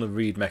inform the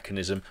read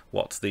mechanism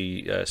what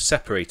the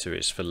separator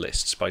is for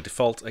lists. By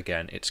default,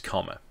 again, it's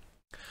comma.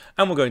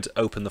 And we're going to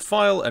open the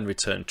file and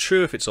return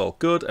true if it's all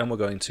good, and we're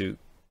going to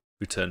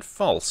return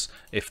false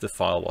if the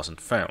file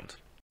wasn't found.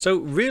 So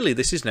really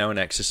this is now an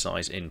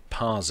exercise in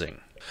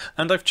parsing.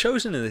 And I've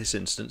chosen in this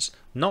instance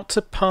not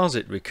to parse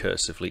it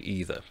recursively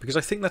either, because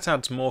I think that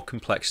adds more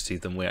complexity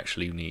than we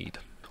actually need.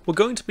 We're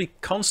going to be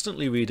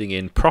constantly reading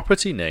in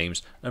property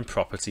names and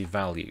property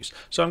values,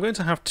 so I'm going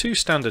to have two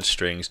standard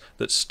strings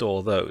that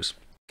store those.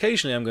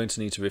 Occasionally I'm going to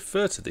need to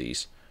refer to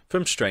these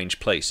from strange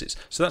places,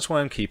 so that's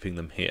why I'm keeping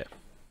them here.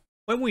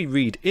 When we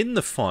read in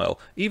the file,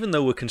 even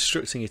though we're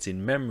constructing it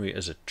in memory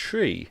as a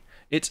tree,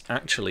 it's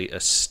actually a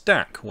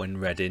stack when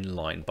read in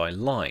line by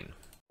line.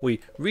 We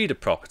read a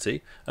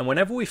property, and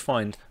whenever we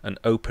find an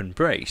open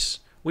brace,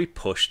 we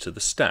push to the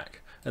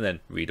stack, and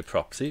then read a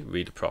property,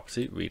 read a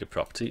property, read a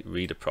property,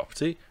 read a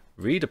property,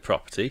 read a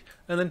property,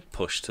 and then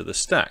push to the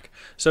stack.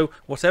 So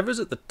whatever's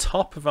at the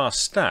top of our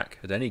stack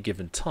at any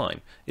given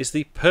time is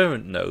the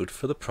parent node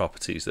for the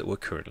properties that we're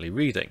currently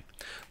reading.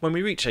 When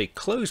we reach a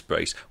close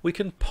brace, we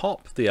can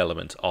pop the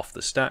element off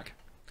the stack,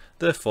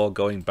 therefore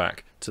going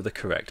back to the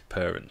correct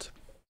parent.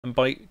 And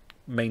by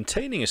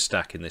maintaining a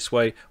stack in this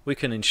way, we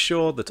can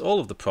ensure that all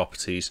of the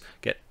properties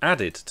get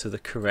added to the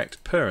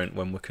correct parent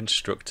when we're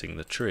constructing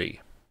the tree.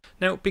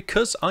 Now,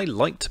 because I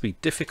like to be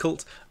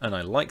difficult and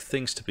I like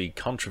things to be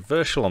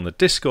controversial on the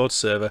Discord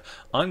server,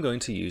 I'm going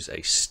to use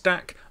a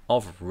stack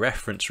of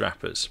reference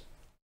wrappers.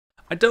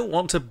 I don't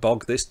want to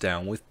bog this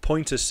down with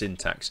pointer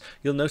syntax.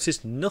 You'll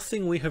notice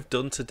nothing we have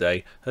done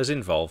today has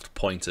involved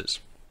pointers.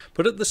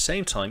 But at the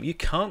same time, you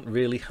can't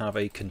really have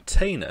a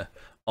container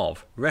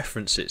of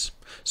references.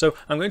 So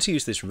I'm going to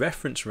use this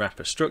reference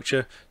wrapper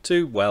structure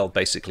to, well,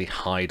 basically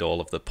hide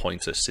all of the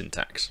pointer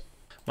syntax.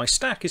 My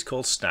stack is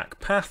called stack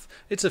path.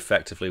 It's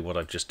effectively what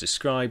I've just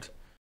described.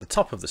 The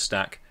top of the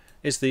stack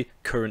is the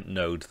current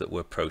node that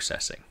we're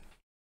processing.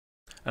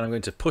 And I'm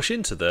going to push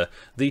into the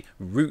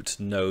root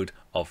node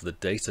of the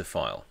data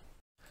file.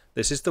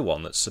 This is the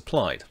one that's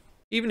supplied.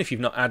 Even if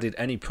you've not added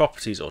any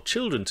properties or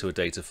children to a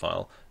data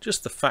file,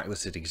 just the fact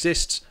that it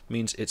exists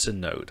means it's a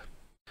node.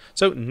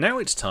 So now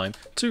it's time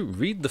to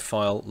read the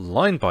file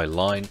line by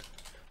line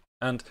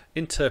and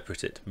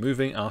interpret it,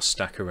 moving our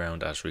stack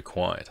around as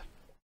required.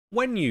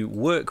 When you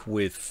work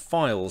with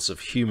files of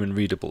human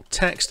readable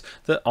text,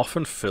 they're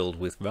often filled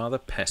with rather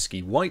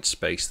pesky white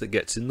space that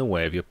gets in the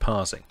way of your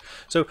parsing.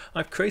 So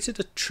I've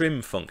created a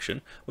trim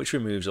function which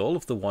removes all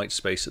of the white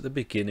space at the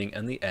beginning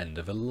and the end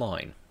of a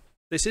line.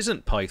 This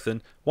isn't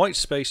Python. White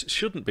space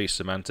shouldn't be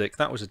semantic.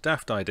 That was a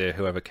daft idea,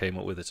 whoever came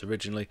up with it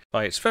originally.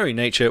 By its very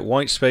nature,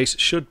 white space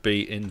should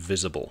be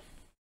invisible.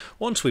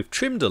 Once we've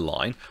trimmed a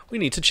line, we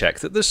need to check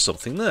that there's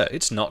something there.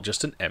 It's not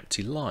just an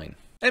empty line.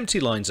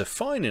 Empty lines are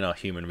fine in our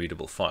human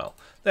readable file.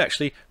 They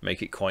actually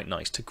make it quite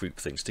nice to group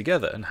things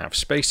together and have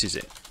spaces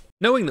in.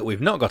 Knowing that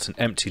we've not got an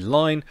empty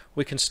line,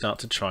 we can start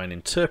to try and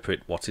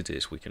interpret what it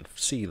is we can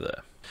see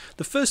there.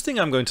 The first thing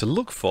I'm going to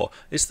look for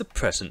is the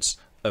presence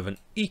of an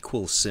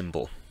equal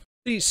symbol.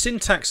 The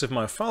syntax of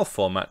my file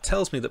format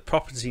tells me that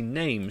property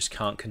names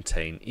can't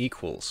contain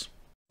equals.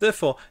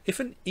 Therefore, if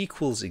an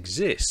equals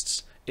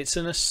exists, it's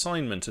an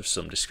assignment of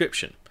some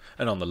description.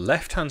 And on the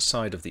left hand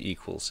side of the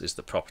equals is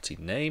the property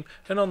name,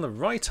 and on the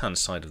right hand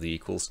side of the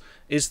equals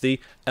is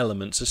the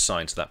elements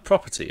assigned to that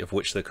property, of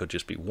which there could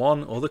just be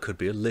one or there could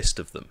be a list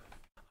of them.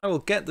 I will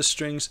get the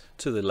strings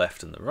to the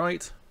left and the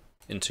right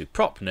into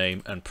prop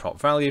name and prop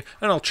value,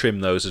 and I'll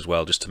trim those as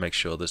well just to make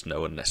sure there's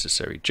no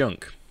unnecessary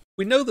junk.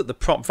 We know that the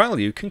prop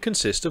value can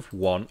consist of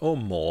one or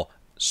more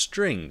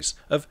strings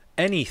of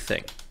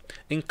anything,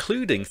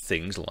 including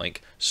things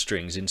like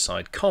strings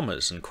inside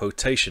commas and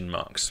quotation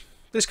marks.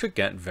 This could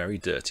get very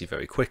dirty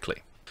very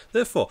quickly.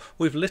 Therefore,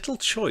 we've little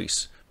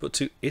choice but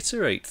to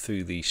iterate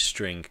through the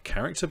string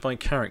character by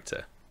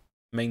character,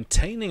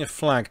 maintaining a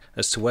flag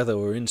as to whether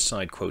we're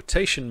inside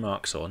quotation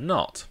marks or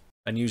not,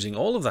 and using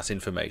all of that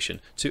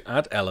information to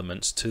add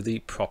elements to the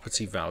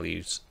property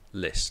values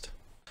list.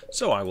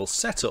 So I will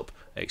set up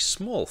a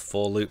small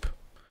for loop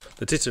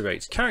that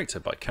iterates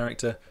character by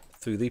character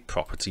through the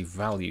property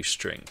value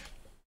string,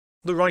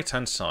 the right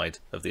hand side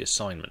of the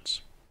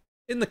assignments.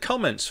 In the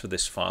comments for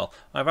this file,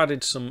 I've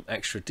added some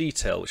extra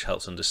detail which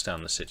helps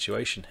understand the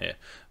situation here,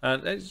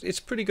 and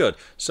it's pretty good.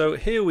 So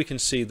here we can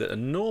see that a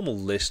normal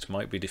list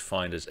might be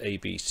defined as A,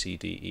 B, C,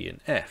 D, E and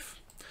F,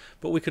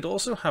 but we could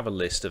also have a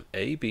list of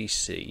A, B,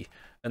 C,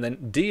 and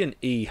then D and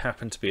E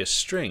happen to be a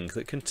string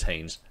that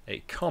contains a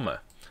comma,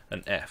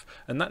 an F,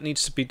 and that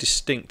needs to be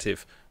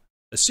distinctive.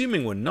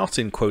 Assuming we're not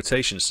in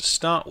quotations to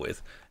start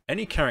with,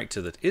 any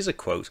character that is a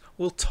quote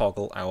will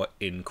toggle our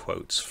in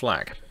quotes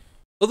flag.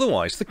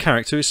 Otherwise, the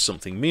character is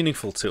something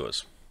meaningful to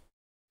us.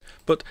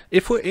 But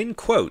if we're in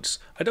quotes,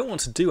 I don't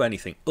want to do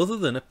anything other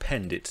than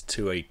append it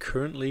to a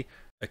currently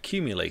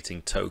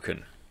accumulating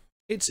token.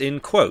 It's in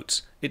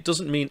quotes. It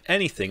doesn't mean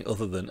anything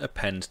other than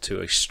append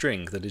to a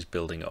string that is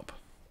building up.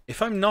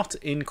 If I'm not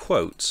in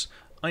quotes,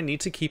 I need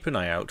to keep an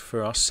eye out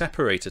for our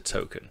separator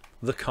token,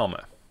 the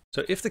comma.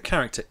 So if the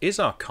character is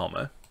our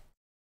comma,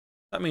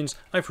 that means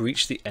I've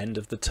reached the end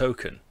of the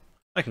token.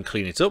 I can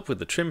clean it up with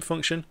the trim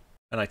function,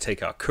 and I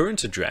take our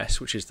current address,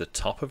 which is the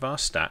top of our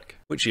stack,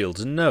 which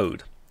yields a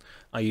node.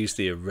 I use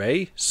the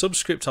array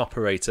subscript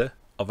operator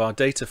of our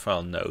data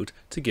file node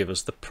to give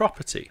us the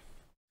property.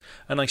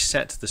 And I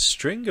set the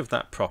string of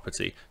that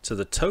property to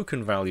the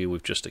token value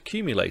we've just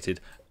accumulated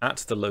at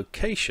the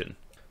location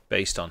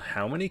based on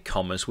how many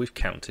commas we've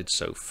counted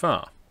so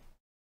far,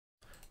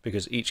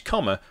 because each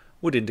comma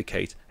would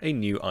indicate a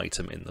new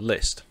item in the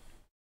list.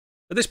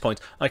 At this point,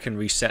 I can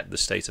reset the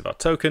state of our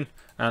token,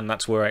 and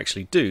that's where I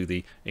actually do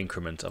the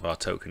increment of our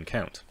token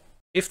count.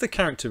 If the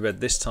character read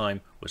this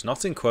time was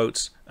not in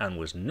quotes and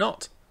was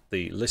not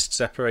the list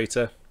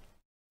separator,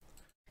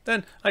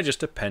 then I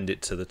just append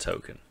it to the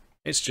token.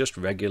 It's just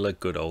regular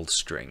good old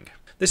string.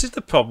 This is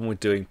the problem with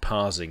doing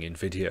parsing in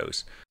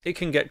videos. It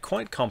can get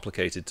quite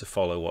complicated to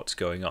follow what's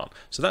going on.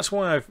 So that's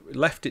why I've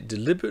left it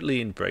deliberately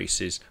in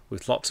braces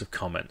with lots of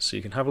comments, so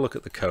you can have a look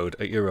at the code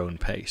at your own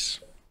pace.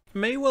 It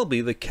may well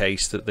be the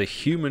case that the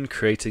human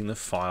creating the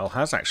file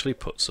has actually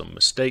put some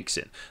mistakes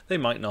in. They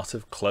might not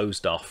have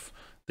closed off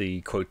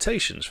the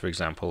quotations, for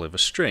example, of a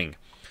string.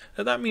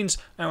 That means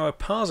our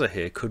parser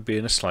here could be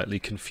in a slightly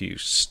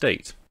confused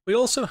state. We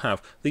also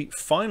have the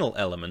final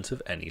element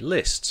of any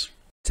lists.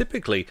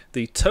 Typically,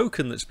 the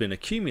token that's been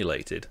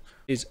accumulated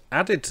is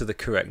added to the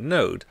correct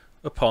node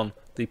upon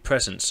the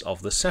presence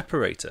of the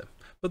separator,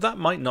 but that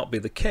might not be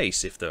the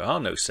case if there are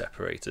no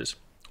separators,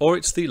 or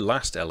it's the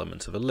last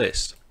element of a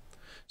list.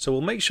 So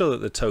we'll make sure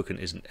that the token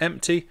isn't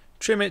empty,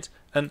 trim it,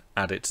 and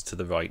add it to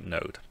the right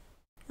node.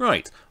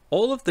 Right,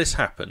 all of this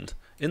happened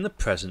in the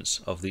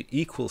presence of the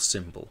equal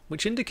symbol,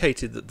 which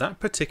indicated that that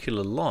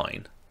particular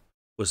line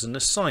was an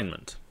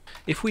assignment.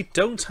 If we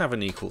don't have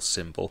an equal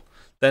symbol,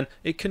 then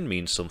it can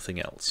mean something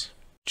else.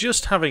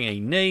 Just having a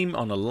name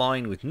on a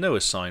line with no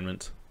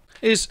assignment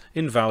is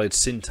invalid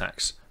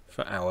syntax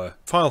for our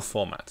file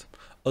format,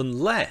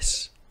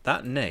 unless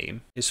that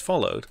name is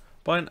followed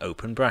by an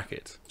open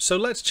bracket. So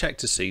let's check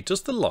to see,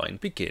 does the line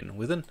begin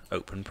with an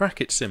open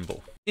bracket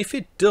symbol? If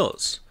it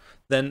does,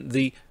 then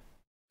the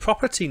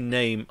property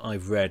name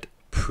I've read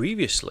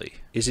previously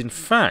is in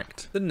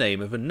fact the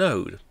name of a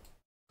node,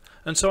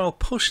 and so I'll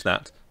push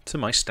that to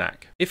my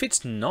stack. If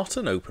it's not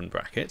an open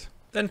bracket,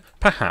 then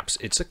perhaps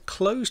it's a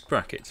closed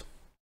bracket.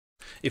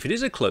 If it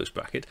is a closed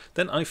bracket,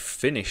 then I've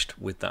finished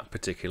with that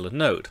particular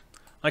node.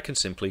 I can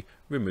simply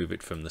remove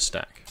it from the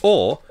stack.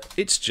 Or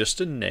it's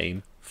just a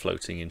name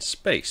floating in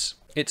space.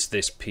 It's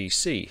this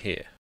PC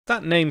here.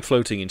 That name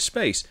floating in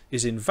space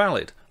is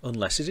invalid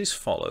unless it is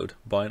followed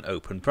by an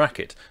open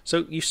bracket.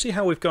 So you see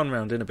how we've gone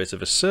round in a bit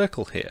of a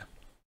circle here.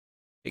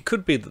 It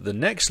could be that the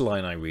next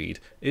line I read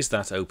is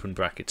that open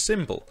bracket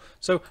symbol,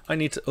 so I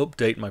need to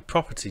update my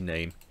property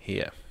name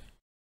here.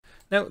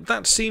 Now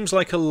that seems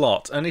like a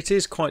lot, and it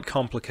is quite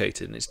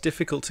complicated and it's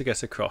difficult to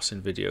get across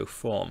in video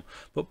form,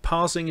 but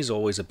parsing is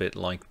always a bit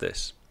like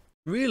this.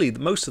 Really,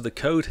 most of the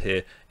code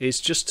here is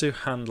just to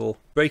handle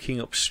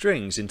breaking up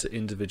strings into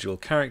individual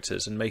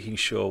characters and making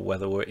sure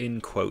whether we're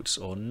in quotes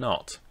or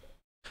not.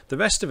 The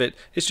rest of it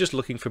is just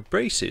looking for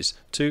braces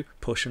to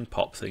push and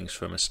pop things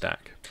from a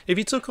stack. If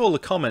you took all the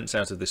comments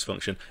out of this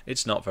function,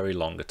 it's not very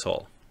long at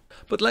all.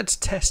 But let's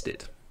test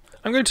it.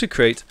 I'm going to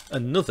create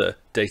another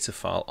data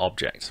file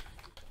object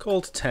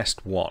called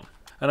test1,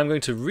 and I'm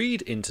going to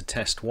read into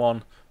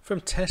test1 from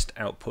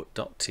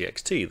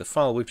testoutput.txt, the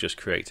file we've just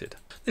created.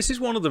 This is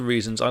one of the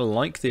reasons I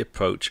like the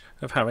approach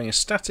of having a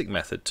static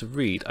method to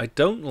read. I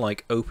don't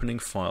like opening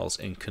files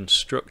in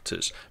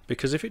constructors,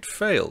 because if it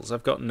fails,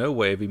 I've got no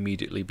way of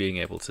immediately being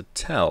able to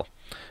tell.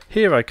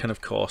 Here I can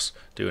of course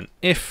do an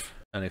if,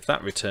 and if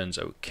that returns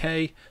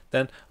OK,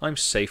 then I'm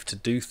safe to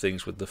do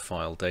things with the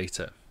file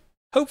data.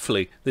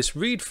 Hopefully this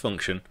read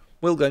function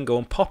will then go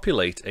and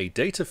populate a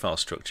data file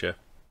structure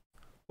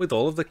with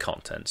all of the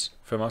contents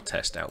from our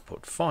test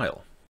output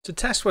file. To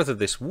test whether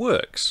this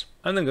works,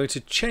 I'm then going to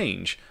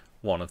change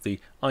one of the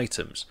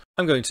items.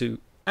 I'm going to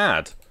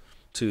add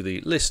to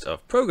the list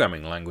of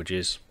programming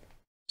languages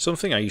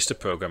something I used to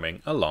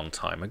programming a long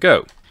time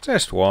ago.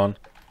 Test1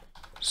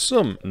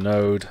 some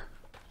node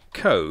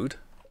code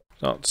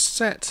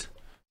 .set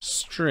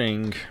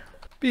string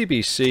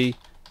BBC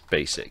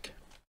basic.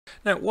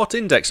 Now what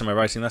index am I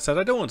writing that at?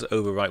 I don't want to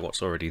overwrite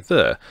what's already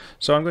there,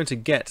 so I'm going to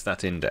get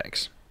that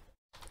index.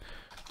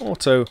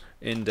 Auto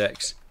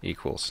index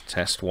equals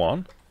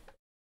test1,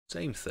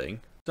 same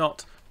thing,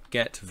 dot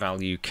get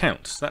value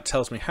count. So that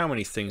tells me how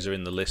many things are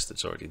in the list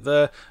that's already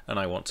there, and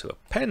I want to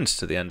append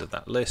to the end of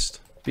that list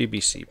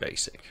BBC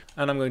basic.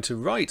 And I'm going to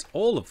write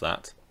all of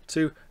that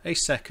to a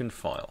second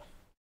file.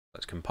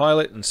 Let's compile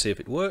it and see if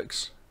it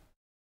works.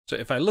 So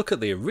if I look at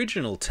the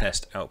original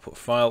test output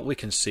file, we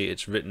can see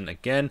it's written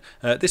again.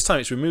 This time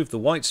it's removed the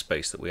white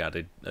space that we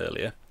added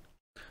earlier.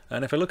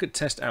 And if I look at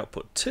test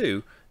output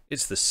 2,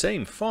 it's the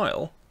same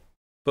file,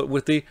 but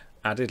with the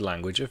added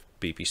language of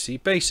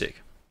BBC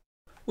Basic.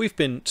 We've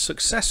been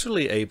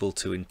successfully able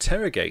to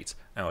interrogate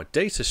our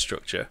data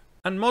structure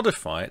and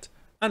modify it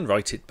and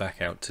write it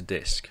back out to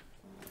disk.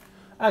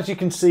 As you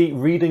can see,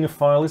 reading a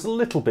file is a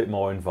little bit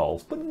more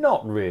involved, but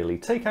not really.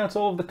 Take out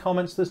all of the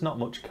comments, there's not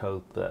much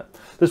code there.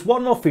 There's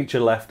one more feature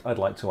left I'd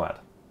like to add.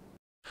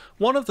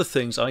 One of the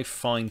things I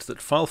find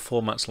that file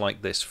formats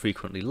like this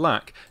frequently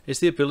lack is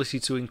the ability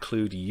to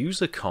include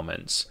user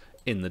comments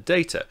in the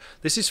data.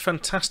 This is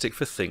fantastic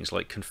for things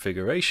like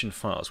configuration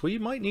files, where you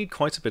might need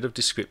quite a bit of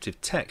descriptive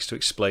text to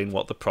explain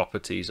what the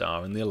properties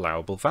are and the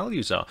allowable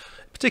values are,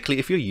 particularly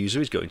if your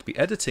user is going to be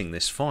editing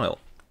this file.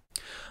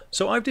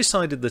 So I've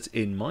decided that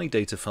in my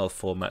data file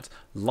format,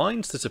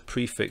 lines that are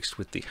prefixed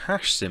with the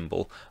hash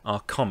symbol are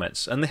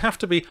comments, and they have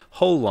to be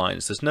whole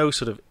lines. There's no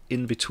sort of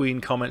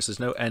in-between comments, there's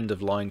no end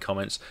of line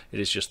comments,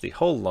 it is just the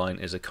whole line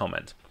is a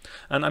comment.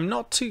 And I'm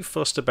not too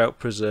fussed about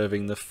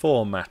preserving the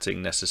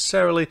formatting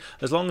necessarily,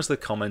 as long as the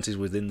comment is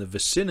within the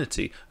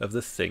vicinity of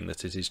the thing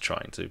that it is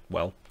trying to,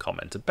 well,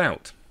 comment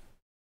about.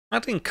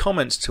 Adding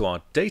comments to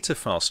our data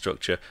file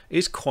structure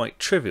is quite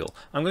trivial.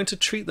 I'm going to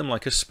treat them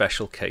like a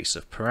special case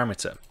of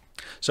parameter.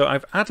 So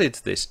I've added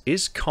this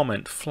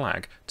isComment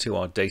flag to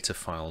our data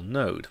file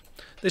node.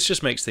 This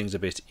just makes things a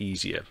bit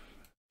easier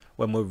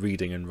when we're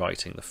reading and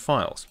writing the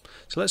files.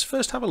 So let's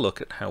first have a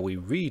look at how we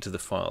read the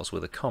files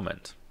with a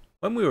comment.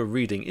 When we were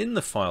reading in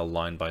the file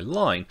line by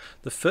line,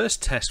 the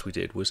first test we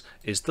did was,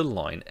 is the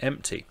line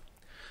empty?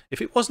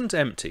 If it wasn't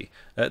empty,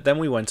 then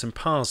we went and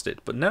parsed it.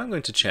 But now I'm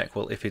going to check,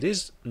 well, if it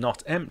is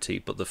not empty,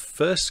 but the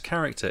first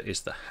character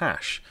is the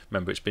hash,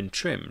 remember it's been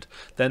trimmed,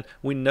 then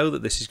we know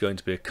that this is going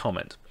to be a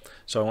comment.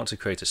 So I want to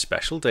create a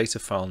special data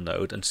file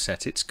node and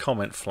set its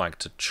comment flag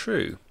to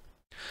true.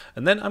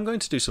 And then I'm going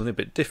to do something a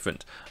bit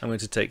different. I'm going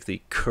to take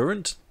the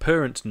current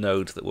parent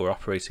node that we're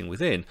operating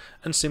within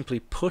and simply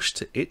push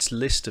to its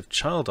list of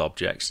child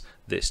objects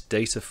this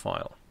data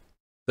file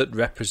that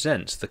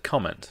represents the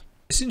comment.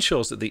 This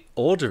ensures that the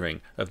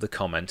ordering of the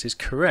comment is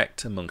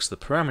correct amongst the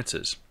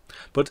parameters,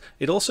 but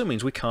it also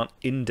means we can't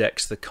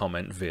index the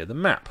comment via the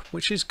map,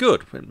 which is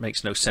good. It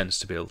makes no sense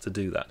to be able to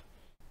do that.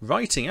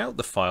 Writing out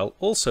the file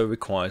also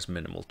requires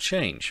minimal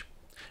change.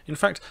 In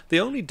fact, the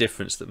only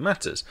difference that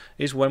matters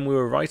is when we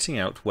were writing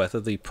out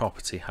whether the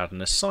property had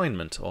an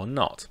assignment or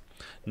not.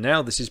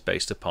 Now this is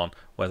based upon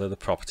whether the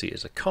property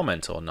is a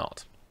comment or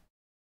not.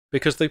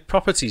 Because the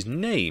property's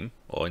name,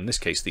 or in this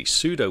case the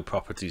pseudo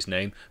property's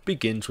name,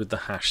 begins with the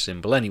hash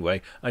symbol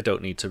anyway, I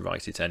don't need to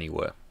write it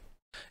anywhere.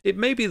 It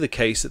may be the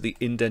case that the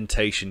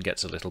indentation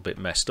gets a little bit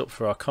messed up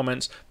for our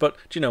comments, but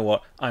do you know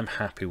what? I'm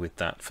happy with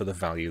that for the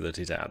value that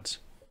it adds.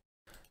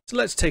 So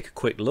let's take a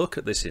quick look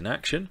at this in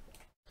action.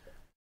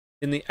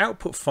 In the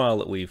output file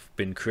that we've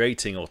been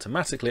creating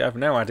automatically, I've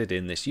now added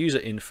in this user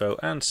info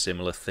and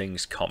similar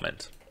things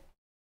comment.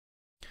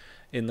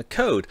 In the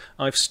code,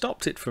 I've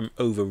stopped it from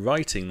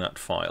overwriting that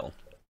file,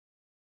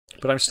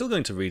 but I'm still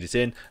going to read it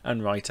in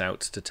and write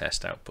out to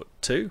test output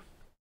 2.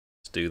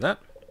 Let's do that.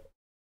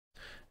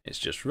 It's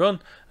just run,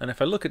 and if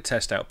I look at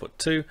test output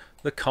 2,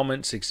 the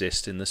comments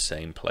exist in the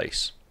same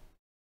place.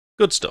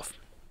 Good stuff.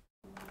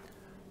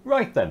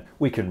 Right then,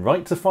 we can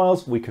write to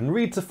files, we can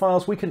read to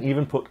files, we can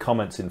even put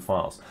comments in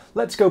files.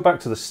 Let's go back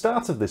to the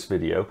start of this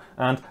video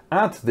and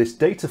add this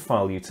data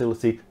file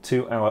utility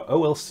to our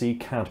OLC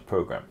CAD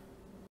program.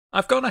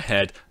 I've gone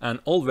ahead and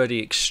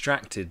already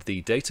extracted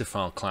the data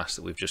file class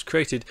that we've just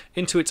created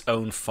into its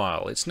own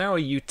file. It's now a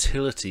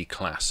utility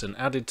class and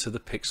added to the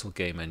Pixel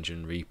Game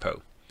Engine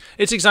repo.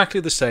 It's exactly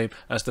the same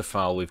as the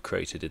file we've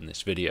created in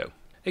this video,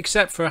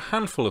 except for a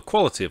handful of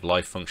quality of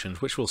life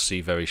functions which we'll see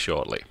very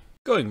shortly.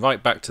 Going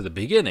right back to the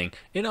beginning,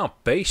 in our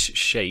base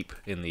shape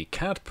in the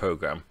CAD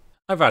program,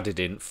 I've added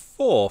in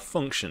 4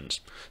 functions.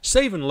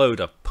 Save and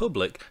load are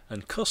public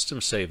and custom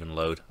save and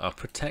load are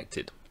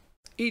protected.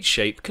 Each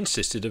shape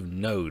consisted of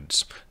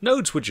nodes.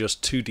 Nodes were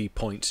just 2D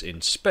points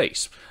in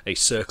space. A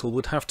circle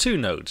would have 2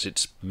 nodes,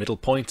 its middle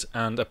point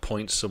and a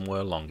point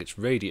somewhere along its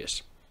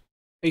radius.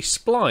 A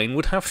spline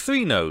would have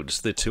 3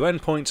 nodes, the 2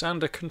 endpoints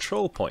and a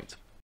control point.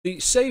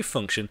 The save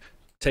function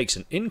takes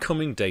an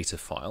incoming data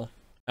file,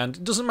 and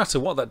it doesn't matter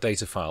what that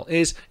data file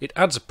is, it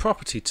adds a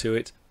property to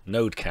it,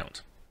 node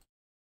count.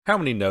 How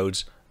many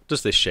nodes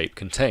does this shape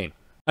contain?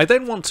 I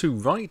then want to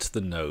write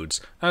the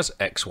nodes as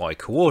XY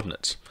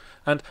coordinates,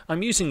 and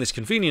I'm using this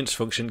convenience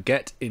function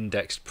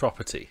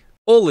getIndexedProperty.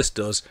 All this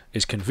does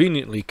is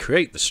conveniently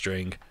create the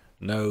string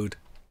node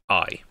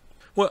I,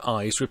 where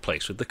I is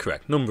replaced with the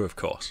correct number, of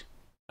course.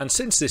 And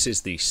since this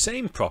is the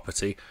same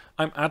property,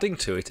 I'm adding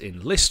to it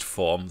in list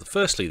form,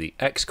 firstly the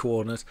X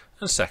coordinate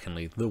and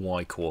secondly the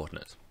Y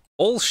coordinate.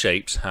 All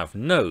shapes have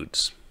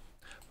nodes,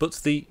 but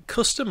the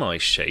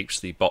customized shapes,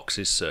 the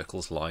boxes,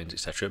 circles, lines,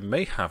 etc.,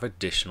 may have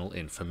additional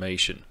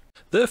information.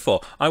 Therefore,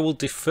 I will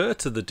defer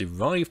to the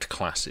derived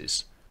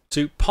classes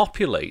to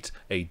populate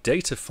a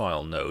data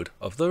file node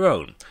of their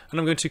own, and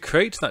I'm going to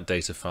create that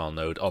data file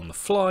node on the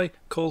fly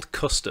called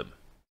custom.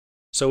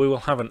 So we will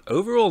have an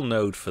overall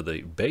node for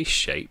the base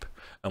shape,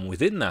 and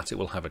within that it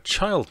will have a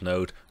child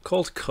node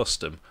called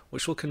custom,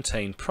 which will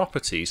contain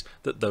properties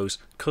that those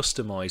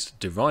customized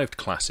derived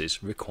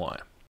classes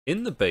require.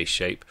 In the base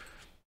shape,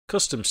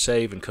 custom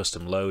save and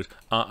custom load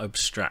are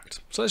abstract.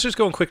 So let's just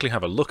go and quickly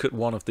have a look at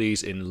one of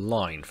these in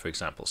line, for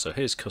example. So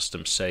here's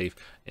custom save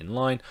in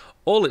line.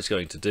 All it's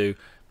going to do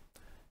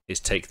is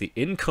take the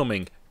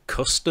incoming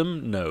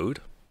custom node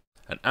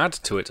and add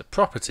to it a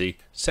property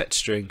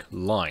setString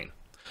line.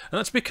 And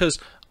that's because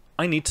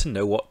I need to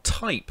know what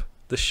type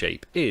the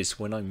shape is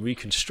when I'm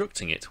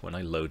reconstructing it when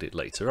I load it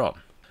later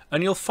on.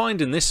 And you'll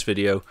find in this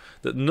video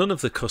that none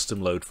of the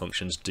custom load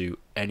functions do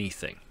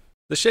anything.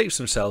 The shapes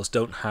themselves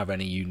don't have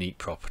any unique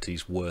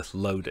properties worth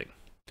loading.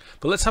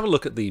 But let's have a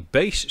look at the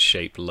base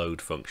shape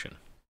load function.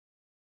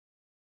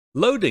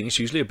 Loading is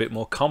usually a bit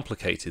more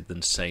complicated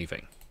than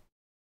saving.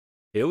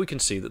 Here we can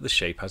see that the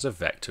shape has a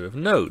vector of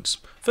nodes.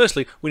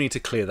 Firstly, we need to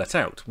clear that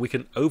out. We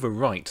can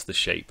overwrite the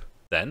shape.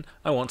 Then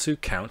I want to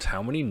count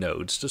how many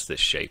nodes does this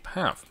shape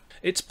have.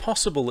 It's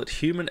possible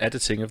that human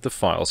editing of the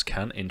files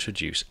can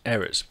introduce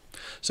errors.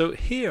 So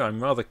here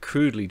I'm rather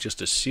crudely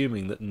just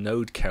assuming that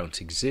node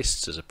count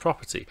exists as a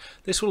property.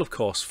 This will of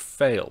course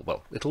fail.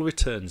 Well, it'll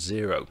return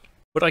 0.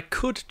 But I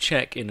could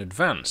check in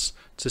advance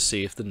to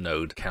see if the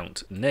node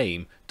count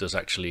name does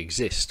actually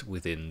exist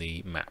within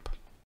the map.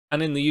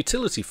 And in the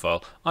utility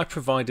file, I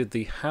provided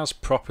the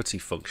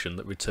hasProperty function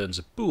that returns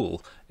a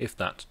bool if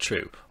that's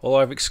true, although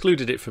I've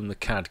excluded it from the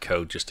CAD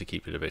code just to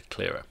keep it a bit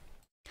clearer.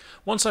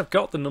 Once I've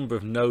got the number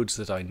of nodes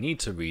that I need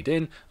to read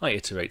in, I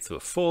iterate through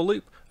a for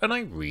loop and I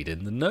read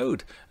in the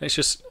node. And it's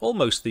just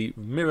almost the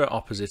mirror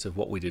opposite of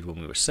what we did when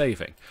we were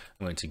saving.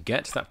 I'm going to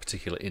get that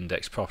particular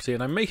index property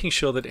and I'm making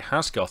sure that it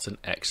has got an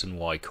x and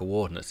y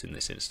coordinate in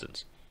this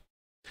instance.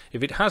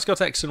 If it has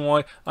got x and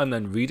y, I'm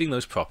then reading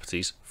those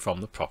properties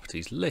from the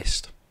properties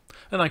list.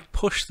 And I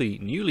push the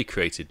newly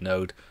created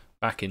node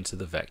back into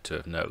the vector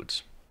of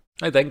nodes.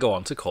 I then go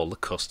on to call the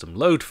custom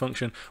load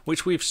function,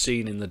 which we've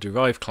seen in the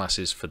derived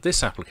classes for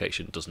this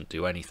application doesn't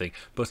do anything,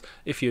 but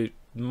if you're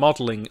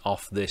modeling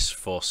off this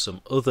for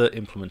some other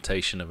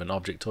implementation of an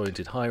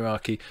object-oriented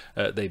hierarchy,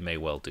 they may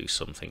well do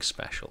something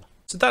special.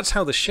 So that's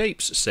how the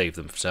shapes save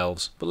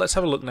themselves, but let's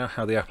have a look now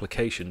how the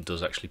application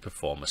does actually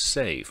perform a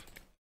save.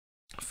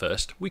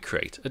 First, we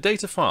create a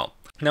data file.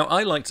 Now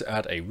I like to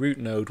add a root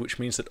node, which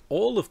means that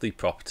all of the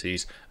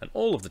properties and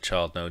all of the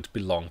child nodes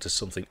belong to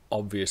something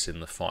obvious in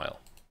the file.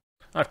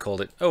 I've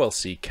called it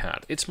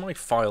OLC-CAD. It's my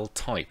file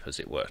type, as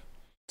it were.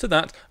 To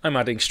that, I'm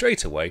adding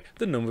straight away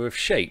the number of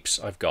shapes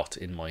I've got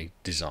in my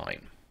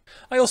design.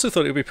 I also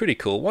thought it would be pretty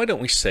cool, why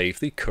don't we save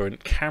the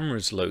current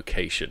camera's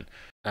location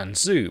and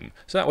zoom,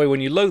 so that way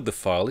when you load the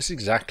file, it's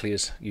exactly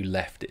as you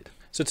left it.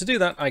 So to do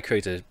that, I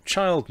create a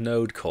child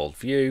node called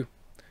view,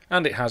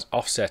 and it has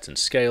offset and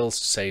scales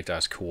saved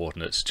as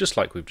coordinates, just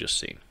like we've just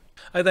seen.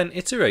 I then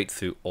iterate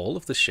through all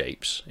of the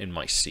shapes in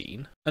my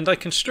scene, and I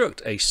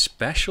construct a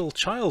special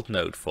child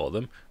node for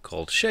them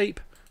called shape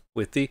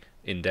with the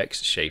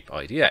index shape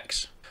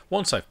IDX.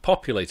 Once I've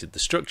populated the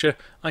structure,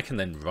 I can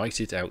then write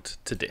it out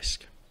to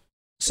disk.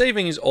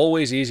 Saving is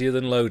always easier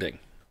than loading.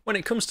 When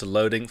it comes to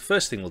loading, the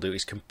first thing we'll do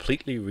is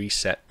completely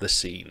reset the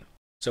scene.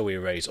 So we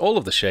erase all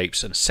of the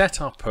shapes and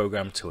set our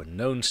program to a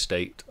known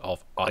state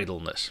of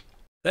idleness.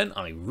 Then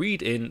I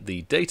read in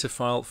the data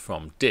file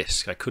from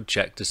disk. I could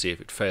check to see if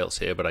it fails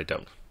here, but I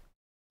don't.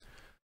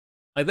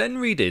 I then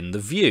read in the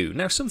view.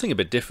 Now something a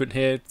bit different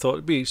here, thought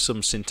it'd be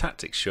some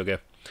syntactic sugar.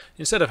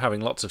 Instead of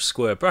having lots of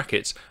square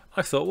brackets,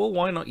 I thought, well,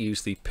 why not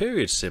use the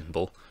period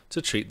symbol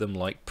to treat them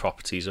like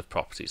properties of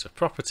properties of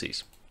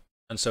properties.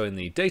 And so in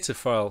the data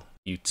file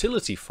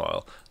utility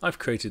file, I've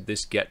created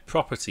this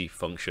getProperty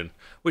function,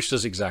 which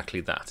does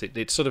exactly that.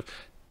 It sort of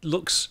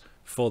looks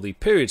for the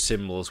period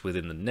symbols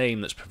within the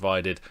name that's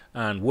provided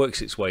and works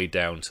its way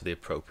down to the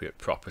appropriate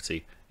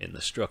property in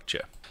the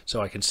structure.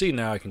 So I can see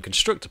now I can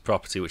construct a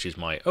property which is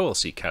my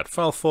OLC-CAD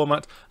file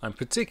format. I'm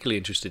particularly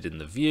interested in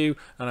the view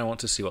and I want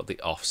to see what the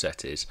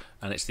offset is,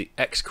 and it's the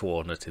X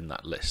coordinate in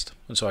that list.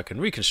 And so I can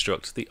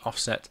reconstruct the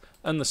offset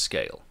and the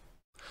scale.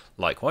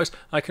 Likewise,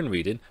 I can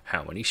read in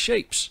how many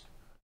shapes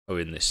are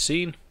in this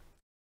scene,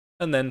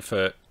 and then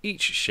for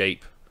each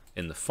shape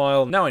in the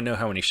file, now I know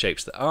how many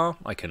shapes there are,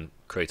 I can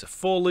create a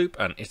for loop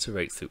and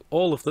iterate through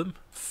all of them,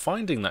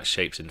 finding that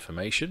shape's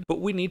information,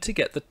 but we need to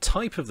get the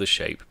type of the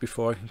shape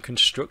before I can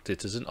construct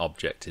it as an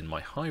object in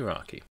my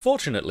hierarchy.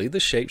 Fortunately, the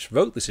shapes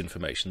wrote this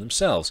information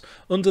themselves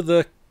under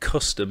the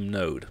custom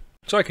node,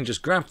 so I can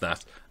just grab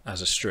that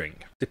as a string.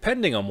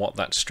 Depending on what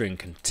that string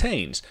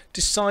contains,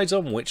 decides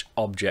on which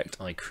object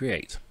I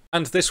create.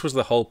 And this was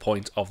the whole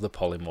point of the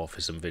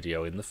polymorphism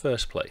video in the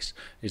first place,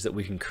 is that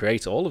we can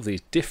create all of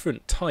these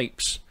different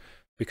types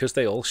because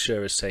they all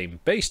share a same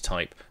base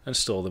type and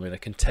store them in a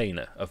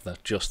container of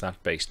just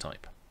that base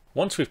type.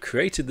 Once we've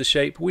created the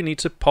shape, we need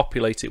to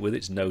populate it with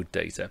its node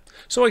data.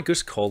 So I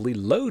just call the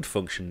load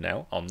function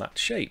now on that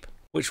shape,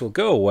 which will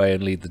go away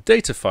and lead the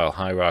data file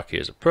hierarchy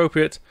as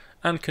appropriate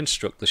and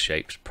construct the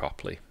shapes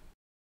properly.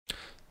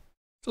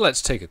 So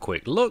let's take a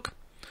quick look.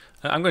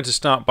 I'm going to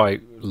start by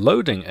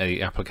loading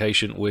an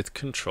application with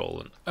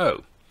Ctrl and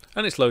O.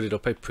 and it's loaded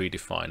up a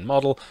predefined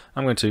model.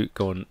 I'm going to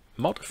go and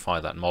modify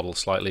that model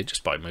slightly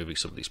just by moving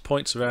some of these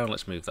points around.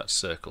 Let's move that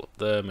circle up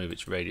there, move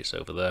its radius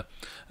over there.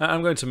 And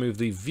I'm going to move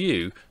the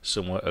view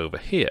somewhere over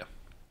here.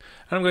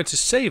 And I'm going to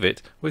save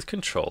it with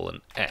Control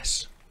and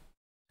S.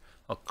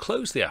 I'll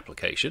close the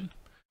application.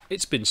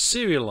 It's been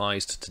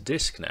serialized to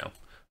disk now.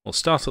 We'll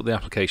start up the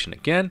application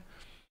again.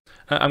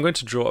 I'm going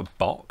to draw a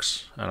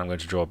box, and I'm going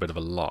to draw a bit of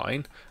a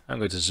line. I'm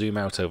going to zoom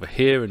out over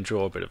here and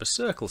draw a bit of a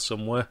circle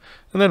somewhere,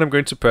 and then I'm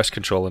going to press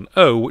Ctrl and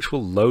O, which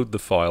will load the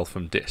file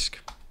from disk.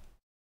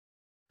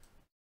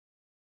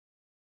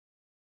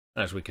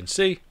 As we can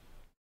see,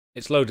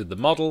 it's loaded the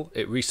model,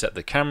 it reset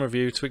the camera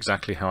view to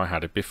exactly how I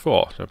had it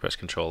before. So I press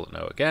Ctrl and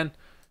O again,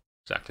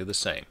 exactly the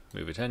same.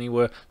 Move it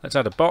anywhere. Let's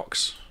add a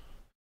box,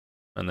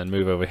 and then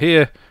move over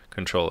here,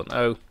 Ctrl and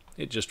O.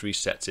 It just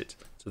resets it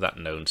to that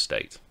known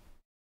state.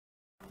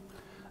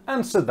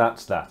 And so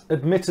that's that.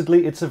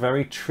 Admittedly, it's a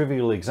very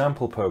trivial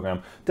example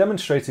program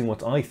demonstrating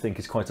what I think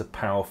is quite a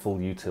powerful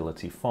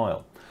utility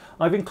file.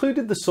 I've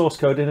included the source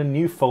code in a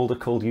new folder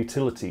called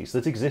Utilities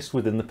that exists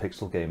within the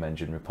Pixel Game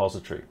Engine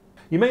repository.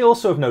 You may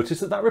also have noticed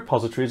that that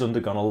repository has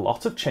undergone a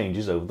lot of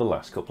changes over the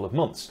last couple of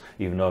months.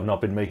 Even though I've not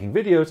been making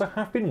videos, I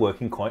have been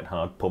working quite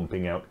hard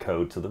pumping out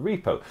code to the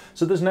repo.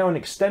 So there's now an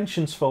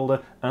extensions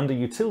folder and a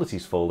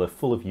utilities folder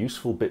full of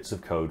useful bits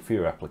of code for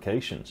your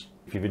applications.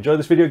 If you've enjoyed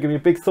this video, give me a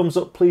big thumbs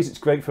up, please. It's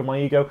great for my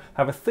ego.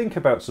 Have a think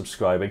about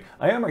subscribing.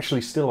 I am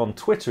actually still on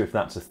Twitter if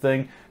that's a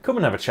thing. Come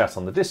and have a chat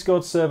on the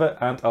Discord server,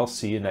 and I'll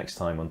see you next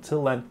time.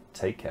 Until then,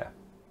 take care.